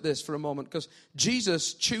just look at this for a moment, because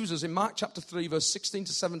Jesus chooses, in Mark chapter 3, verse 16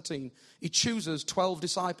 to 17, he chooses 12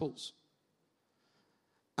 disciples.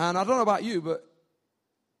 And I don't know about you, but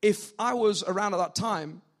if I was around at that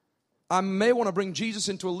time, I may want to bring Jesus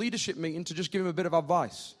into a leadership meeting to just give him a bit of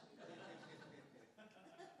advice.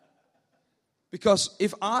 Because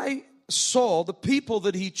if I saw the people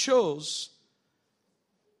that he chose,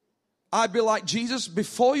 I'd be like, Jesus,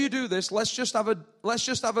 before you do this, let's just have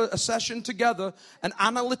a session together, an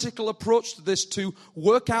analytical approach to this to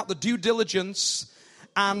work out the due diligence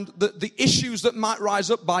and the issues that might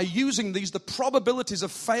rise up by using these, the probabilities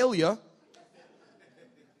of failure.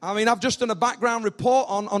 I mean, I've just done a background report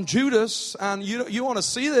on Judas, and you want to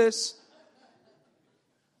see this.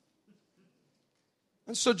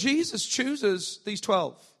 And so Jesus chooses these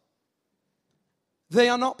 12. They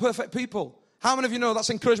are not perfect people. How many of you know that's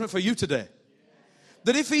encouragement for you today?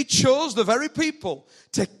 That if he chose the very people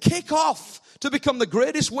to kick off to become the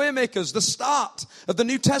greatest waymakers, the start of the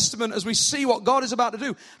New Testament as we see what God is about to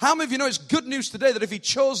do, how many of you know it's good news today that if he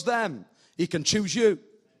chose them, he can choose you?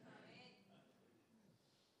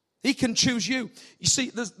 He can choose you. You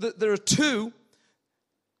see, there are two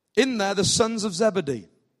in there, the sons of Zebedee.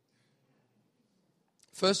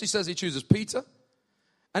 First he says he chooses Peter,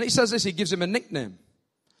 and he says this, he gives him a nickname.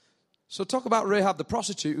 So talk about Rahab the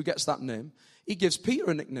prostitute who gets that name. He gives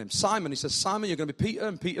Peter a nickname, Simon. He says, Simon, you're going to be Peter,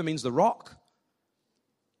 and Peter means the rock.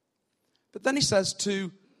 But then he says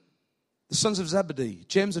to the sons of Zebedee,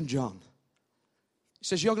 James and John, he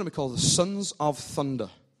says, you're going to be called the sons of thunder.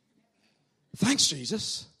 Thanks,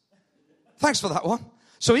 Jesus. Thanks for that one.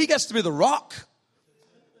 So he gets to be the rock,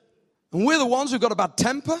 and we're the ones who've got a bad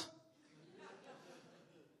temper.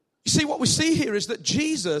 You see, what we see here is that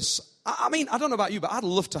Jesus, I mean, I don't know about you, but I'd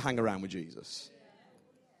love to hang around with Jesus.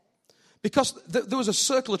 Because there was a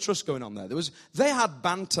circle of trust going on there. They had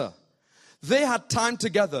banter. They had time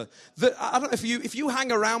together. I don't know, if you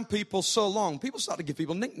hang around people so long, people start to give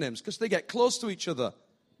people nicknames because they get close to each other.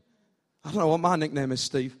 I don't know what my nickname is,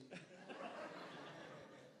 Steve.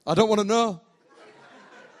 I don't want to know.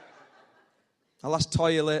 I'll ask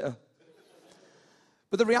Toya later.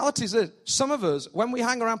 But the reality is that some of us, when we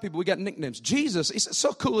hang around people, we get nicknames. Jesus, it's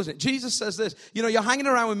so cool, isn't it? Jesus says this, you're hanging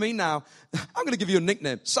around with me now. I'm going to give you a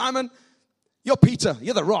nickname. Simon, you're Peter.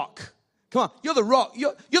 You're the rock. Come on, you're the rock.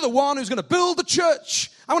 You're the one who's going to build the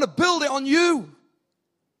church. I want to build it on you.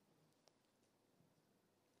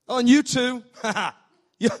 On you too.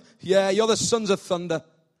 Yeah, you're the sons of thunder.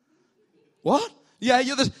 What? Yeah,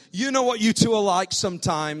 you know what you two are like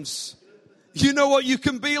sometimes. You know what you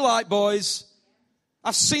can be like, boys.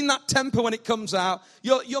 I've seen that temper when it comes out.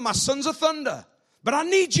 You're my sons of thunder. But I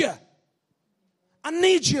need you. I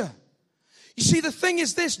need you. You see, the thing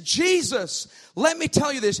is this. Jesus, let me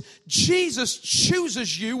tell you this. Jesus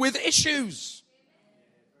chooses you with issues.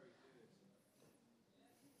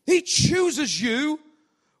 He chooses you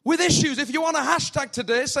with issues. If you want a hashtag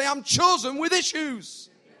today, say, I'm chosen with issues.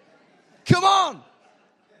 Come on.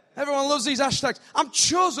 Everyone loves these hashtags. I'm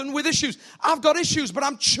chosen with issues. I've got issues, but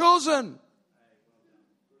I'm chosen.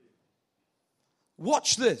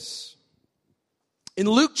 Watch this. In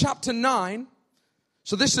Luke chapter 9,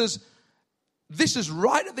 so this is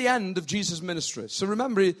right at the end of Jesus' ministry. So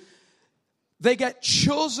remember, they get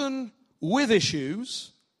chosen with issues.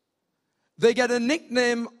 They get a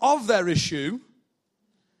nickname of their issue.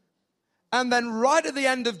 And then right at the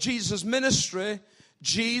end of Jesus' ministry,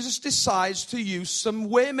 Jesus decides to use some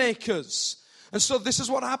waymakers. And so this is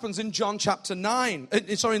what happens in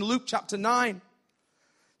in Luke chapter 9.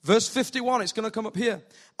 Verse 51, it's going to come up here.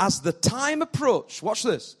 As the time approached, watch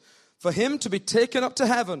this, for him to be taken up to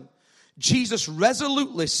heaven, Jesus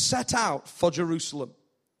resolutely set out for Jerusalem.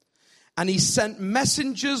 And he sent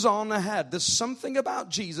messengers on ahead. There's something about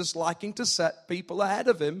Jesus liking to set people ahead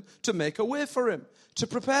of him to make a way for him, to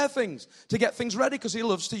prepare things, to get things ready, because he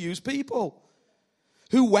loves to use people.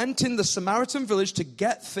 Who went in the Samaritan village to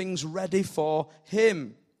get things ready for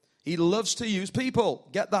him. He loves to use people.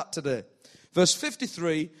 Get that today. Verse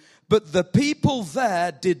 53, but the people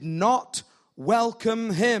there did not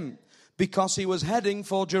welcome him because he was heading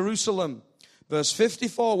for Jerusalem. Verse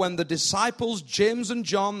 54, when the disciples, James and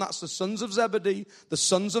John, that's the sons of Zebedee, the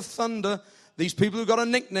sons of thunder, these people who got a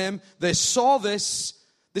nickname, they saw this.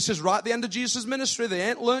 This is right at the end of Jesus' ministry. They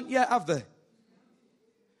ain't learnt yet, have they?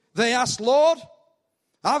 They asked, Lord,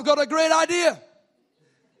 I've got a great idea.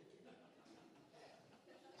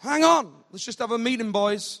 Hang on. Let's just have a meeting,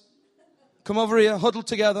 boys. Come over here, huddle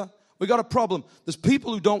together. We got a problem. There's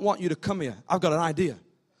people who don't want you to come here. I've got an idea.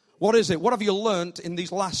 What is it? What have you learnt in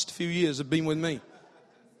these last few years of being with me?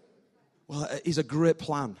 Well, it's a great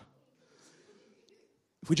plan.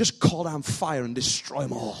 If we just call down fire and destroy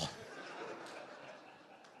them all.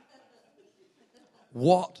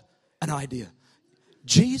 What an idea.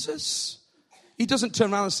 Jesus, he doesn't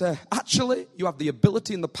turn around and say, actually, you have the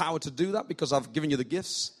ability and the power to do that because I've given you the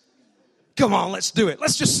gifts. Come on, let's do it.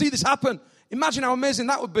 Let's just see this happen. Imagine how amazing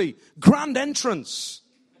that would be. Grand entrance.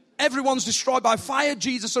 Everyone's destroyed by fire.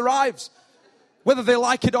 Jesus arrives. Whether they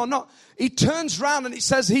like it or not. He turns around and it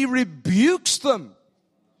says he rebukes them.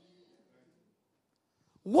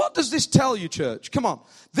 What does this tell you, church? Come on.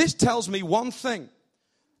 This tells me one thing.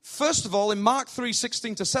 First of all, in Mark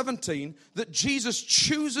 3:16-17, that Jesus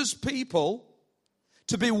chooses people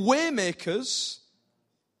to be waymakers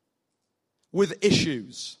with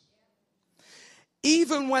issues.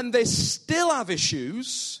 Even when they still have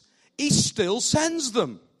issues, he still sends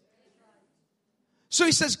them. So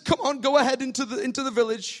he says, come on, go ahead into the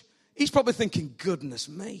village. He's probably thinking, goodness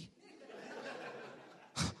me.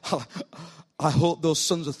 I hope those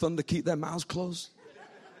sons of thunder keep their mouths closed.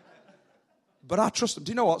 But I trust them.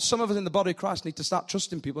 Do you know what? Some of us in the body of Christ need to start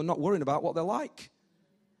trusting people and not worrying about what they're like.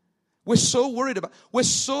 In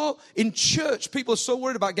church, people are so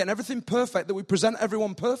worried about getting everything perfect that we present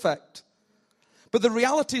everyone perfect. But the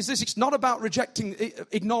reality is this, it's not about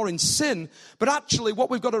ignoring sin, but actually what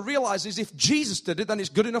we've got to realize is if Jesus did it, then it's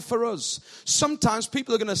good enough for us. Sometimes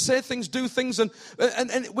people are going to say things, do things, and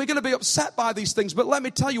we're going to be upset by these things, but let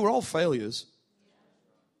me tell you, we're all failures.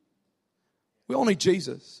 We all need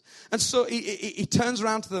Jesus. And so he turns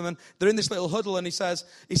around to them, and they're in this little huddle, and he says,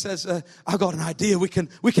 I've got an idea, we can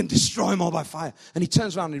destroy them all by fire. And he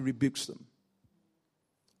turns around and he rebukes them.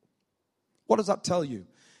 What does that tell you?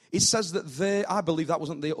 It says that I believe that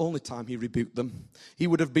wasn't the only time he rebuked them. He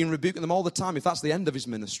would have been rebuking them all the time if that's the end of his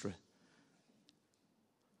ministry.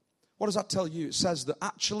 What does that tell you? It says that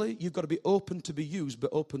actually you've got to be open to be used, but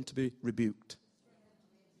open to be rebuked.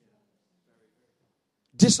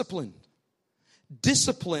 Disciplined.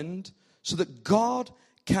 Disciplined so that God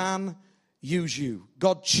can use you.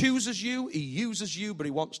 God chooses you, he uses you, but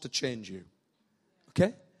he wants to change you.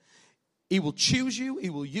 Okay? He will choose you, he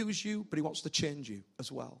will use you, but he wants to change you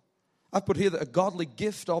as well. I've put here that a godly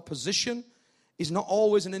gift or position is not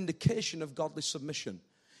always an indication of godly submission.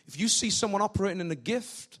 If you see someone operating in a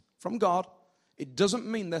gift from God, it doesn't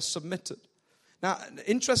mean they're submitted. Now,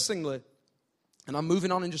 interestingly, and I'm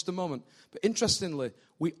moving on in just a moment, but interestingly,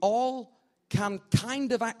 we all can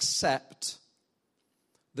kind of accept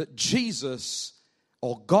that Jesus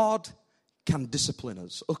or God can discipline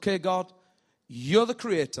us. Okay, God, you're the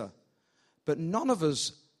creator. But none of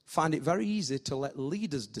us find it very easy to let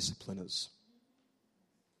leaders discipline us.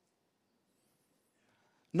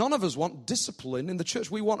 None of us want discipline in the church.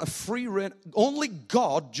 We want a free rein. Only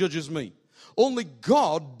God judges me. Only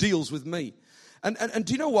God deals with me. And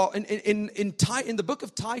do you know what? In the book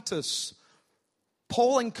of Titus,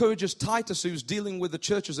 Paul encourages Titus, who's dealing with the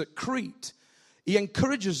churches at Crete. He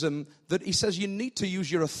encourages them that he says you need to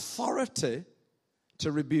use your authority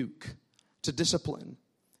to rebuke, to discipline.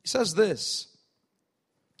 He says this,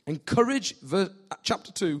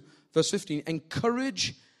 chapter 2, verse 15,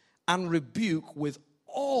 encourage and rebuke with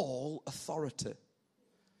all authority.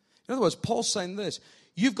 In other words, Paul's saying this.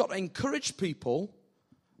 You've got to encourage people,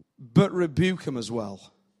 but rebuke them as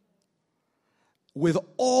well. With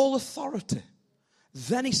all authority.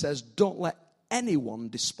 Then he says, don't let anyone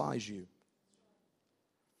despise you.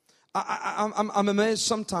 I'm amazed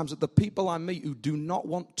sometimes at the people I meet who do not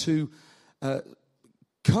want to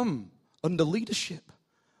come under leadership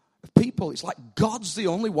of people. It's like God's the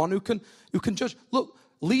only one who can judge. Look,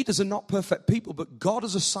 leaders are not perfect people, but God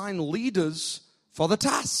has assigned leaders for the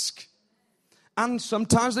task. And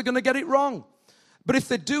sometimes they're going to get it wrong. But if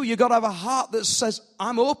they do, you've got to have a heart that says,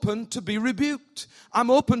 I'm open to be rebuked. I'm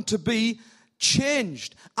open to be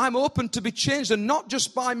changed. I'm open to be changed. And not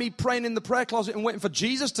just by me praying in the prayer closet and waiting for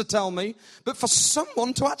Jesus to tell me, but for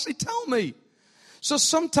someone to actually tell me. So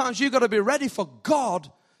sometimes you've got to be ready for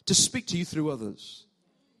God to speak to you through others.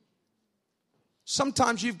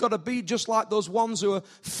 Sometimes you've got to be just like those ones who are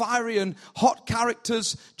fiery and hot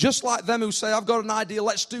characters, just like them who say, I've got an idea,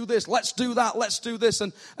 let's do this, let's do that, let's do this.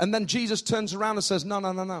 And then Jesus turns around and says,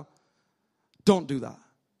 no. Don't do that.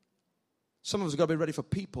 Some of us have got to be ready for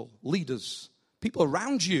people, leaders, people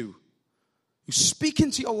around you who speak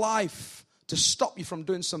into your life to stop you from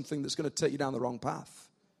doing something that's going to take you down the wrong path.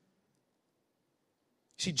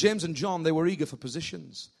 See, James and John, they were eager for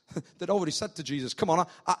positions. They'd already said to Jesus, come on,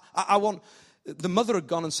 I want... The mother had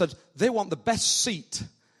gone and said, they want the best seat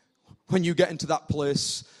when you get into that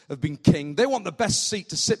place of being king. They want the best seat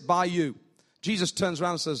to sit by you. Jesus turns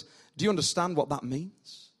around and says, do you understand what that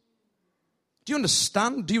means? Do you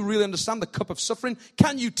understand? Do you really understand the cup of suffering?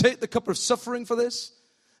 Can you take the cup of suffering for this?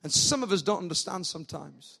 And some of us don't understand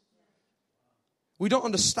sometimes. We don't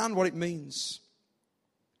understand what it means.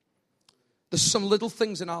 There's some little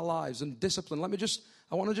things in our lives and discipline. I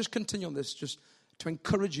want to just continue on this, just to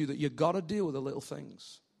encourage you that you've got to deal with the little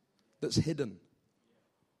things that's hidden.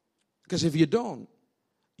 Because if you don't,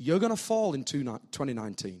 you're going to fall in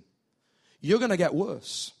 2019. You're going to get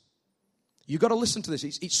worse. You've got to listen to this.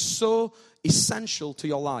 It's so essential to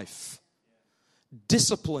your life.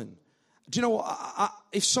 Discipline. Do you know what?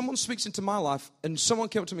 If someone speaks into my life and someone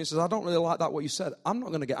came up to me and says, I don't really like that what you said, I'm not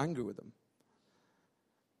going to get angry with them.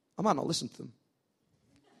 I might not listen to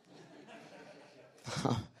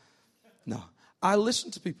them. No. I listen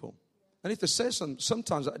to people. And if they say something,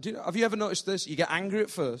 sometimes, have you ever noticed this? You get angry at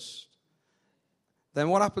first. Then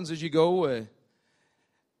what happens is you go away.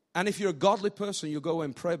 And if you're a godly person, you'll go away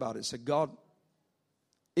and pray about it. Say, God,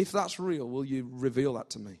 if that's real, will you reveal that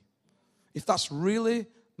to me? If that's really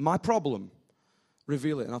my problem,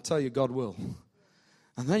 reveal it. And I'll tell you, God will.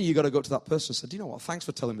 And then you got to go to that person and say, do you know what? Thanks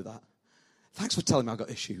for telling me that. Thanks for telling me I've got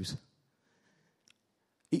issues.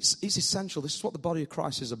 It's essential. This is what the body of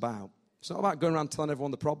Christ is about. It's not about going around telling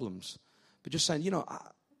everyone the problems, but just saying,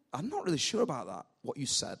 I'm not really sure about that, what you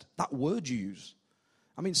said, that word you use.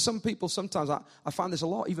 I mean, some people sometimes, I find this a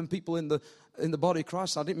lot, even people in the body of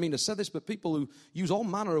Christ, I didn't mean to say this, but people who use all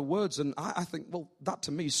manner of words, and I think, well, that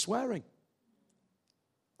to me is swearing.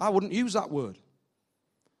 I wouldn't use that word.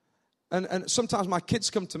 And sometimes my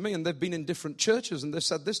kids come to me and they've been in different churches and they've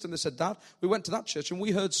said this and they said that. We went to that church and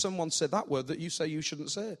we heard someone say that word that you say you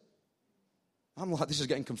shouldn't say. I'm like, this is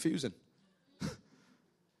getting confusing.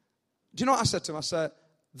 Do you know what I said to him? I said,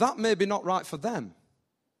 that may be not right for them.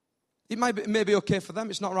 It may be okay for them.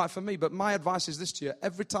 It's not right for me. But my advice is this to you.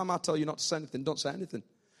 Every time I tell you not to say anything, don't say anything.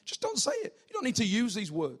 Just don't say it. You don't need to use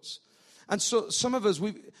these words. And so some of us,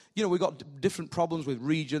 we've got different problems with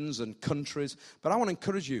regions and countries. But I want to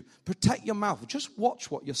encourage you, protect your mouth. Just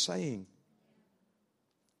watch what you're saying.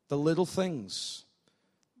 The little things,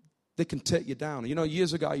 they can take you down.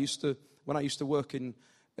 Years ago, when I used to work in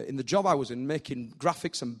the job I was in, making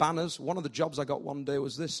graphics and banners, one of the jobs I got one day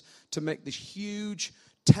was this, to make this huge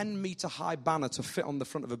 10-meter high banner to fit on the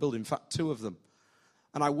front of a building. In fact, 2 of them.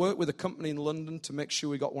 And I worked with a company in London to make sure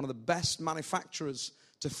we got one of the best manufacturers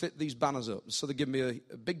to fit these banners up. So they give me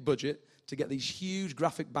a big budget to get these huge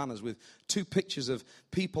graphic banners with 2 pictures of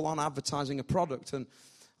people on advertising a product. And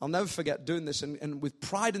I'll never forget doing this and with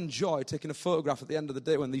pride and joy taking a photograph at the end of the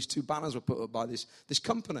day when these 2 banners were put up by this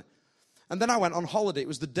company. And then I went on holiday. It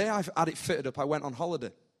was the day I had it fitted up, I went on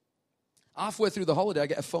holiday. Halfway through the holiday, I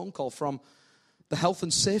get a phone call from the health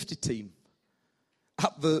and safety team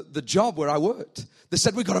at the job where I worked. They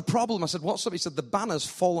said, we've got a problem. I said, what's up? He said, the banner's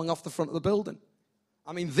falling off the front of the building.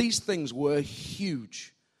 I mean, these things were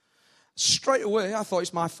huge. Straight away, I thought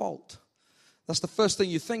it's my fault. That's the first thing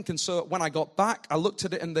you think. And so when I got back, I looked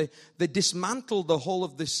at it and they dismantled the whole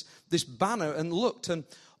of this banner and looked, and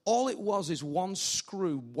all it was is one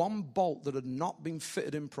screw, one bolt that had not been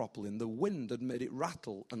fitted in properly, and the wind had made it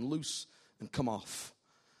rattle and loose and come off.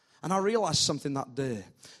 And I realized something that day.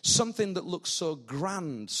 Something that looked so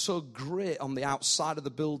grand, so great on the outside of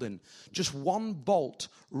the building. Just one bolt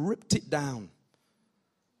ripped it down.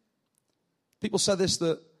 People say this,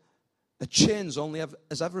 that a chain's only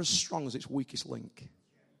ever as strong as its weakest link.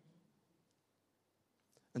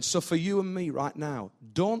 And so for you and me right now,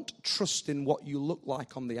 don't trust in what you look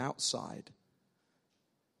like on the outside.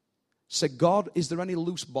 Say, God, is there any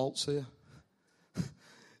loose bolts here?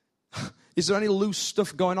 Is there any loose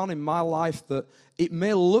stuff going on in my life that it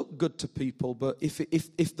may look good to people, but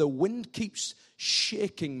if the wind keeps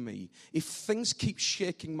shaking me, if things keep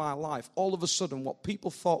shaking my life, all of a sudden what people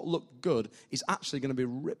thought looked good is actually going to be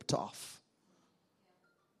ripped off.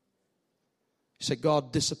 You say,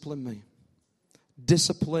 God, discipline me.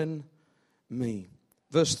 Discipline me.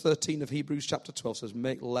 Verse 13 of Hebrews chapter 12 says,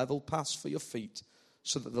 make level paths for your feet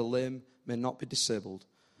so that the lame may not be disabled,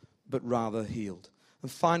 but rather healed. And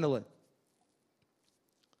finally,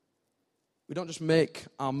 we don't just make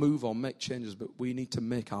our move or make changes, but we need to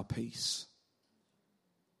make our peace.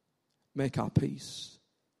 Make our peace.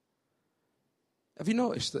 Have you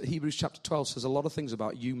noticed that Hebrews chapter 12 says a lot of things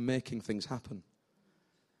about you making things happen?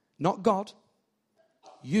 Not God.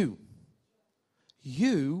 You.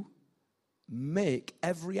 You make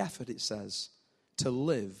every effort, it says, to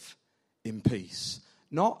live in peace.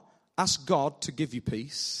 Not ask God to give you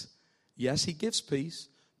peace. Yes, he gives peace.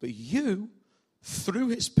 But you, through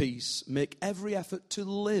his peace, make every effort to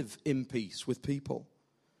live in peace with people.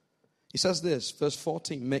 He says this, verse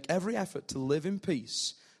 14, make every effort to live in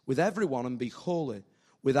peace with everyone and be holy.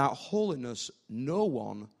 Without holiness, no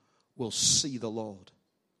one will see the Lord.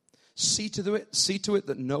 See to it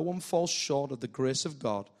that no one falls short of the grace of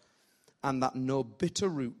God and that no bitter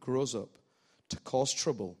root grows up to cause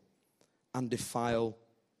trouble and defile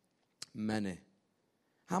many.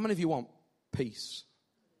 How many of you want peace?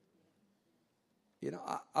 You know,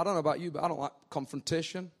 I don't know about you, but I don't like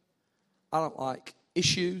confrontation. I don't like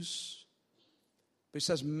issues. But he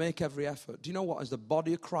says, make every effort. Do you know what? As the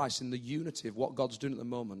body of Christ, in the unity of what God's doing at the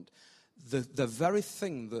moment, the very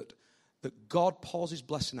thing that God pours his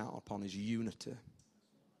blessing out upon is unity.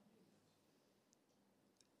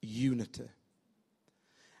 Unity.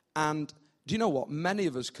 And do you know what? Many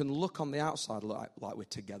of us can look on the outside like we're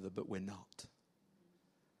together, but we're not.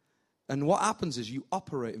 And what happens is you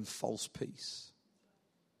operate in false peace.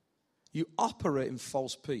 You operate in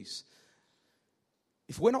false peace.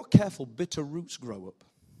 If we're not careful, bitter roots grow up.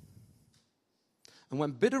 And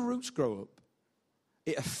when bitter roots grow up,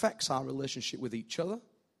 it affects our relationship with each other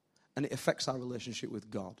and it affects our relationship with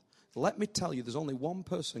God. Let me tell you, there's only one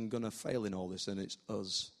person going to fail in all this, and it's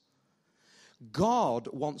us. God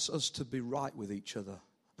wants us to be right with each other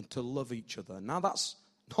and to love each other. Now, that's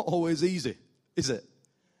not always easy, is it?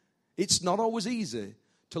 It's not always easy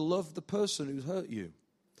to love the person who's hurt you,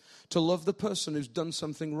 to love the person who's done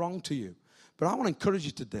something wrong to you. But I want to encourage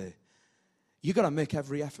you today, you've got to make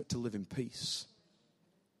every effort to live in peace.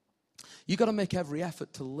 You've got to make every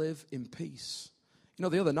effort to live in peace. You know,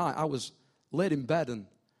 the other night I was laid in bed and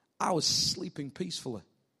I was sleeping peacefully.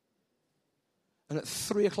 And at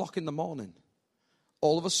 3 o'clock in the morning,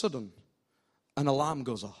 all of a sudden, an alarm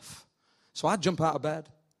goes off. So I jump out of bed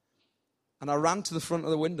and I ran to the front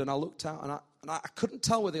of the window and I looked out and I couldn't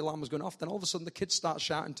tell where the alarm was going off. Then all of a sudden the kids start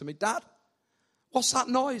shouting to me, Dad, what's that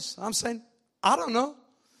noise? I'm saying, I don't know.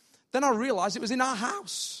 Then I realized it was in our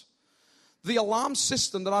house. The alarm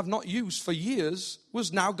system that I've not used for years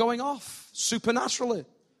was now going off supernaturally.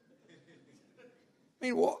 I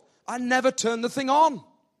mean, what? I never turned the thing on.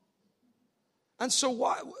 And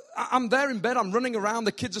so I'm there in bed, I'm running around,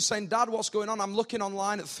 the kids are saying, Dad, what's going on? I'm looking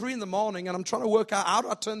online at 3 in the morning and I'm trying to work out how do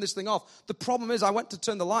I turn this thing off. The problem is I went to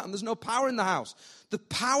turn the light on, there's no power in the house. The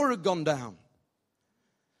power had gone down.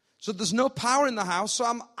 So there's no power in the house,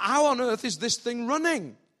 so how on earth is this thing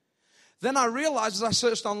running? Then I realized as I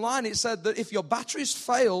searched online, it said that if your battery's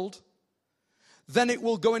failed, then it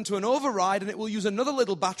will go into an override and it will use another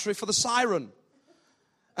little battery for the siren.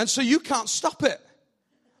 And so you can't stop it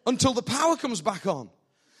until the power comes back on.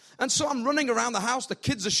 And so I'm running around the house. The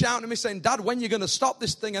kids are shouting at me saying, Dad, when are you going to stop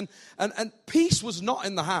this thing? And peace was not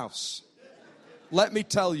in the house. Let me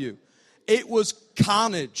tell you. It was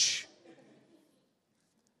carnage.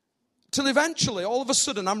 Till eventually, all of a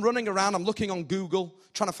sudden, I'm running around. I'm looking on Google,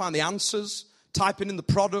 trying to find the answers, typing in the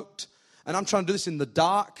product. And I'm trying to do this in the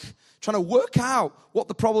dark, trying to work out what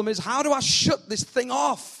the problem is. How do I shut this thing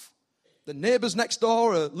off? The neighbors next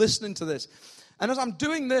door are listening to this. And as I'm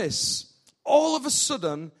doing this, all of a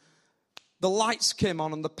sudden, the lights came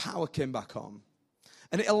on and the power came back on.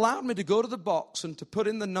 And it allowed me to go to the box and to put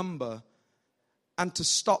in the number and to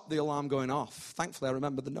stop the alarm going off. Thankfully, I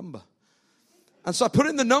remembered the number. And so I put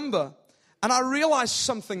in the number, and I realized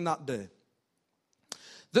something that day.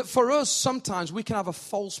 That for us, sometimes we can have a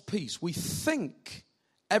false peace. We think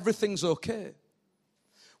everything's okay.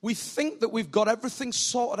 We think that we've got everything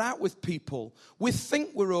sorted out with people. We think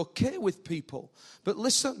we're okay with people. But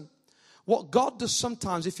listen, what God does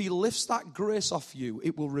sometimes, if he lifts that grace off you,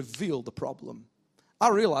 it will reveal the problem. I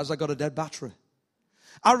realized I got a dead battery.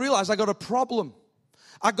 I realized I got a problem.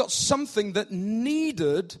 I got something that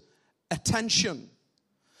needed attention.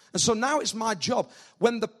 And so now it's my job.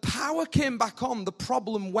 When the power came back on, the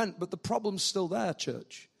problem went, but the problem's still there,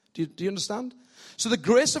 church. Do you understand? So the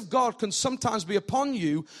grace of God can sometimes be upon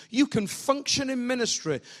you. You can function in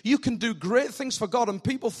ministry. You can do great things for God. And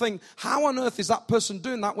people think, how on earth is that person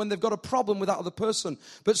doing that when they've got a problem with that other person?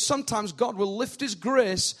 But sometimes God will lift his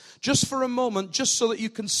grace just for a moment, just so that you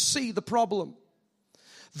can see the problem.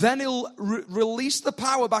 Then he'll release the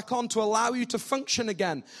power back on to allow you to function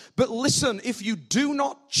again. But listen, if you do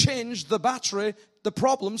not change the battery, the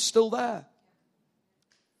problem's still there.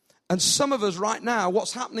 And some of us right now,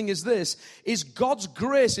 what's happening is this, is God's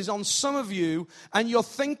grace is on some of you, and you're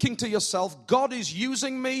thinking to yourself, God is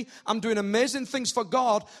using me, I'm doing amazing things for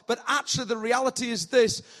God, but actually the reality is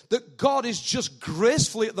this, that God is just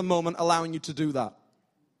gracefully at the moment allowing you to do that.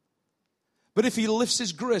 But if he lifts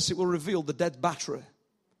his grace, it will reveal the dead battery.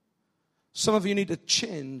 Some of you need to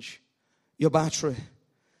change your battery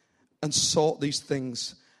and sort these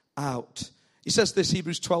things out. He says this,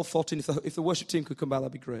 Hebrews 12:14. If the worship team could come by,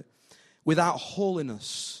 that'd be great. Without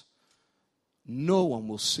holiness, no one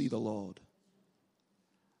will see the Lord.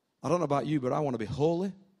 I don't know about you, but I want to be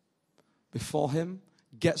holy before him.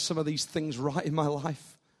 Get some of these things right in my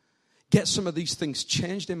life. Get some of these things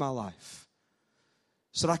changed in my life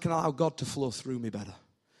so that I can allow God to flow through me better.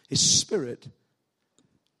 His Spirit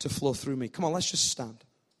to flow through me. Come on, let's just stand.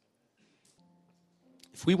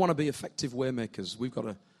 If we want to be effective waymakers, we've got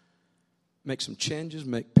to make some changes,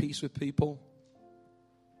 make peace with people.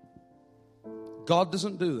 God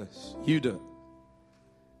doesn't do this. You do it.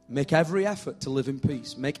 Make every effort to live in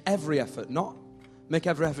peace. Make every effort, not make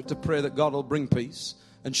every effort to pray that God will bring peace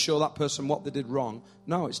and show that person what they did wrong.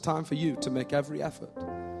 No, it's time for you to make every effort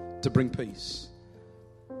to bring peace.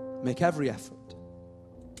 Make every effort.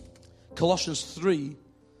 Colossians 3,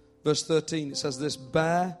 verse 13, it says this,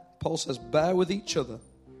 Paul says, bear with each other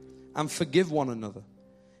and forgive one another.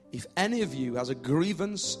 If any of you has a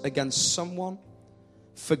grievance against someone,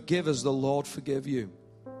 forgive as the Lord forgave you.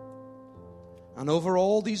 And over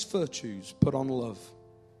all these virtues, put on love,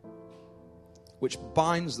 which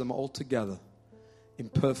binds them all together in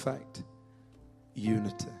perfect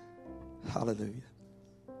unity. Hallelujah.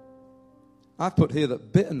 I've put here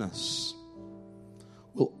that bitterness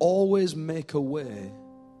will always make a way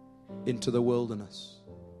into the wilderness.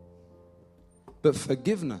 But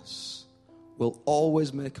forgiveness will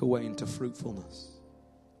always make a way into fruitfulness.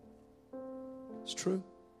 It's true.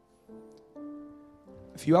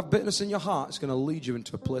 If you have bitterness in your heart, it's going to lead you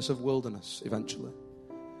into a place of wilderness eventually.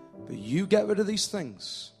 But you get rid of these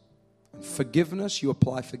things. And forgiveness, you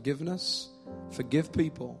apply forgiveness. Forgive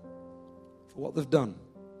people for what they've done.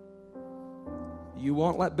 You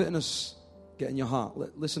won't let bitterness get in your heart.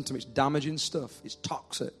 Listen to me, it's damaging stuff. It's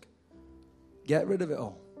toxic. Get rid of it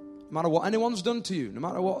all. No matter what anyone's done to you, no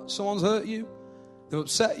matter what someone's hurt you, they've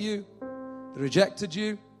upset you, they rejected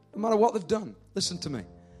you, no matter what they've done, listen to me.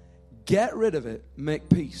 Get rid of it. Make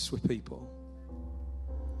peace with people.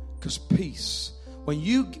 Because peace, when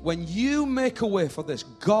you make a way for this,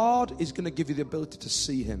 God is going to give you the ability to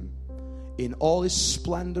see him in all his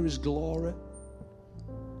splendor, his glory.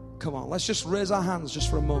 Come on, let's just raise our hands just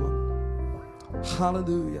for a moment.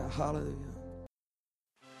 Hallelujah, hallelujah.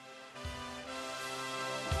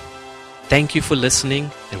 Thank you for listening,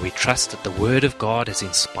 and we trust that the Word of God has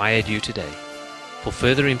inspired you today. For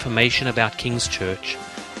further information about King's Church,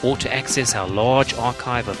 or to access our large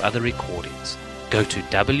archive of other recordings, go to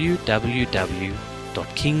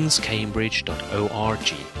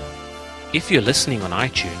www.kingscambridge.org. If you're listening on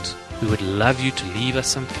iTunes, we would love you to leave us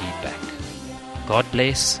some feedback. God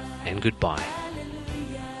bless and goodbye.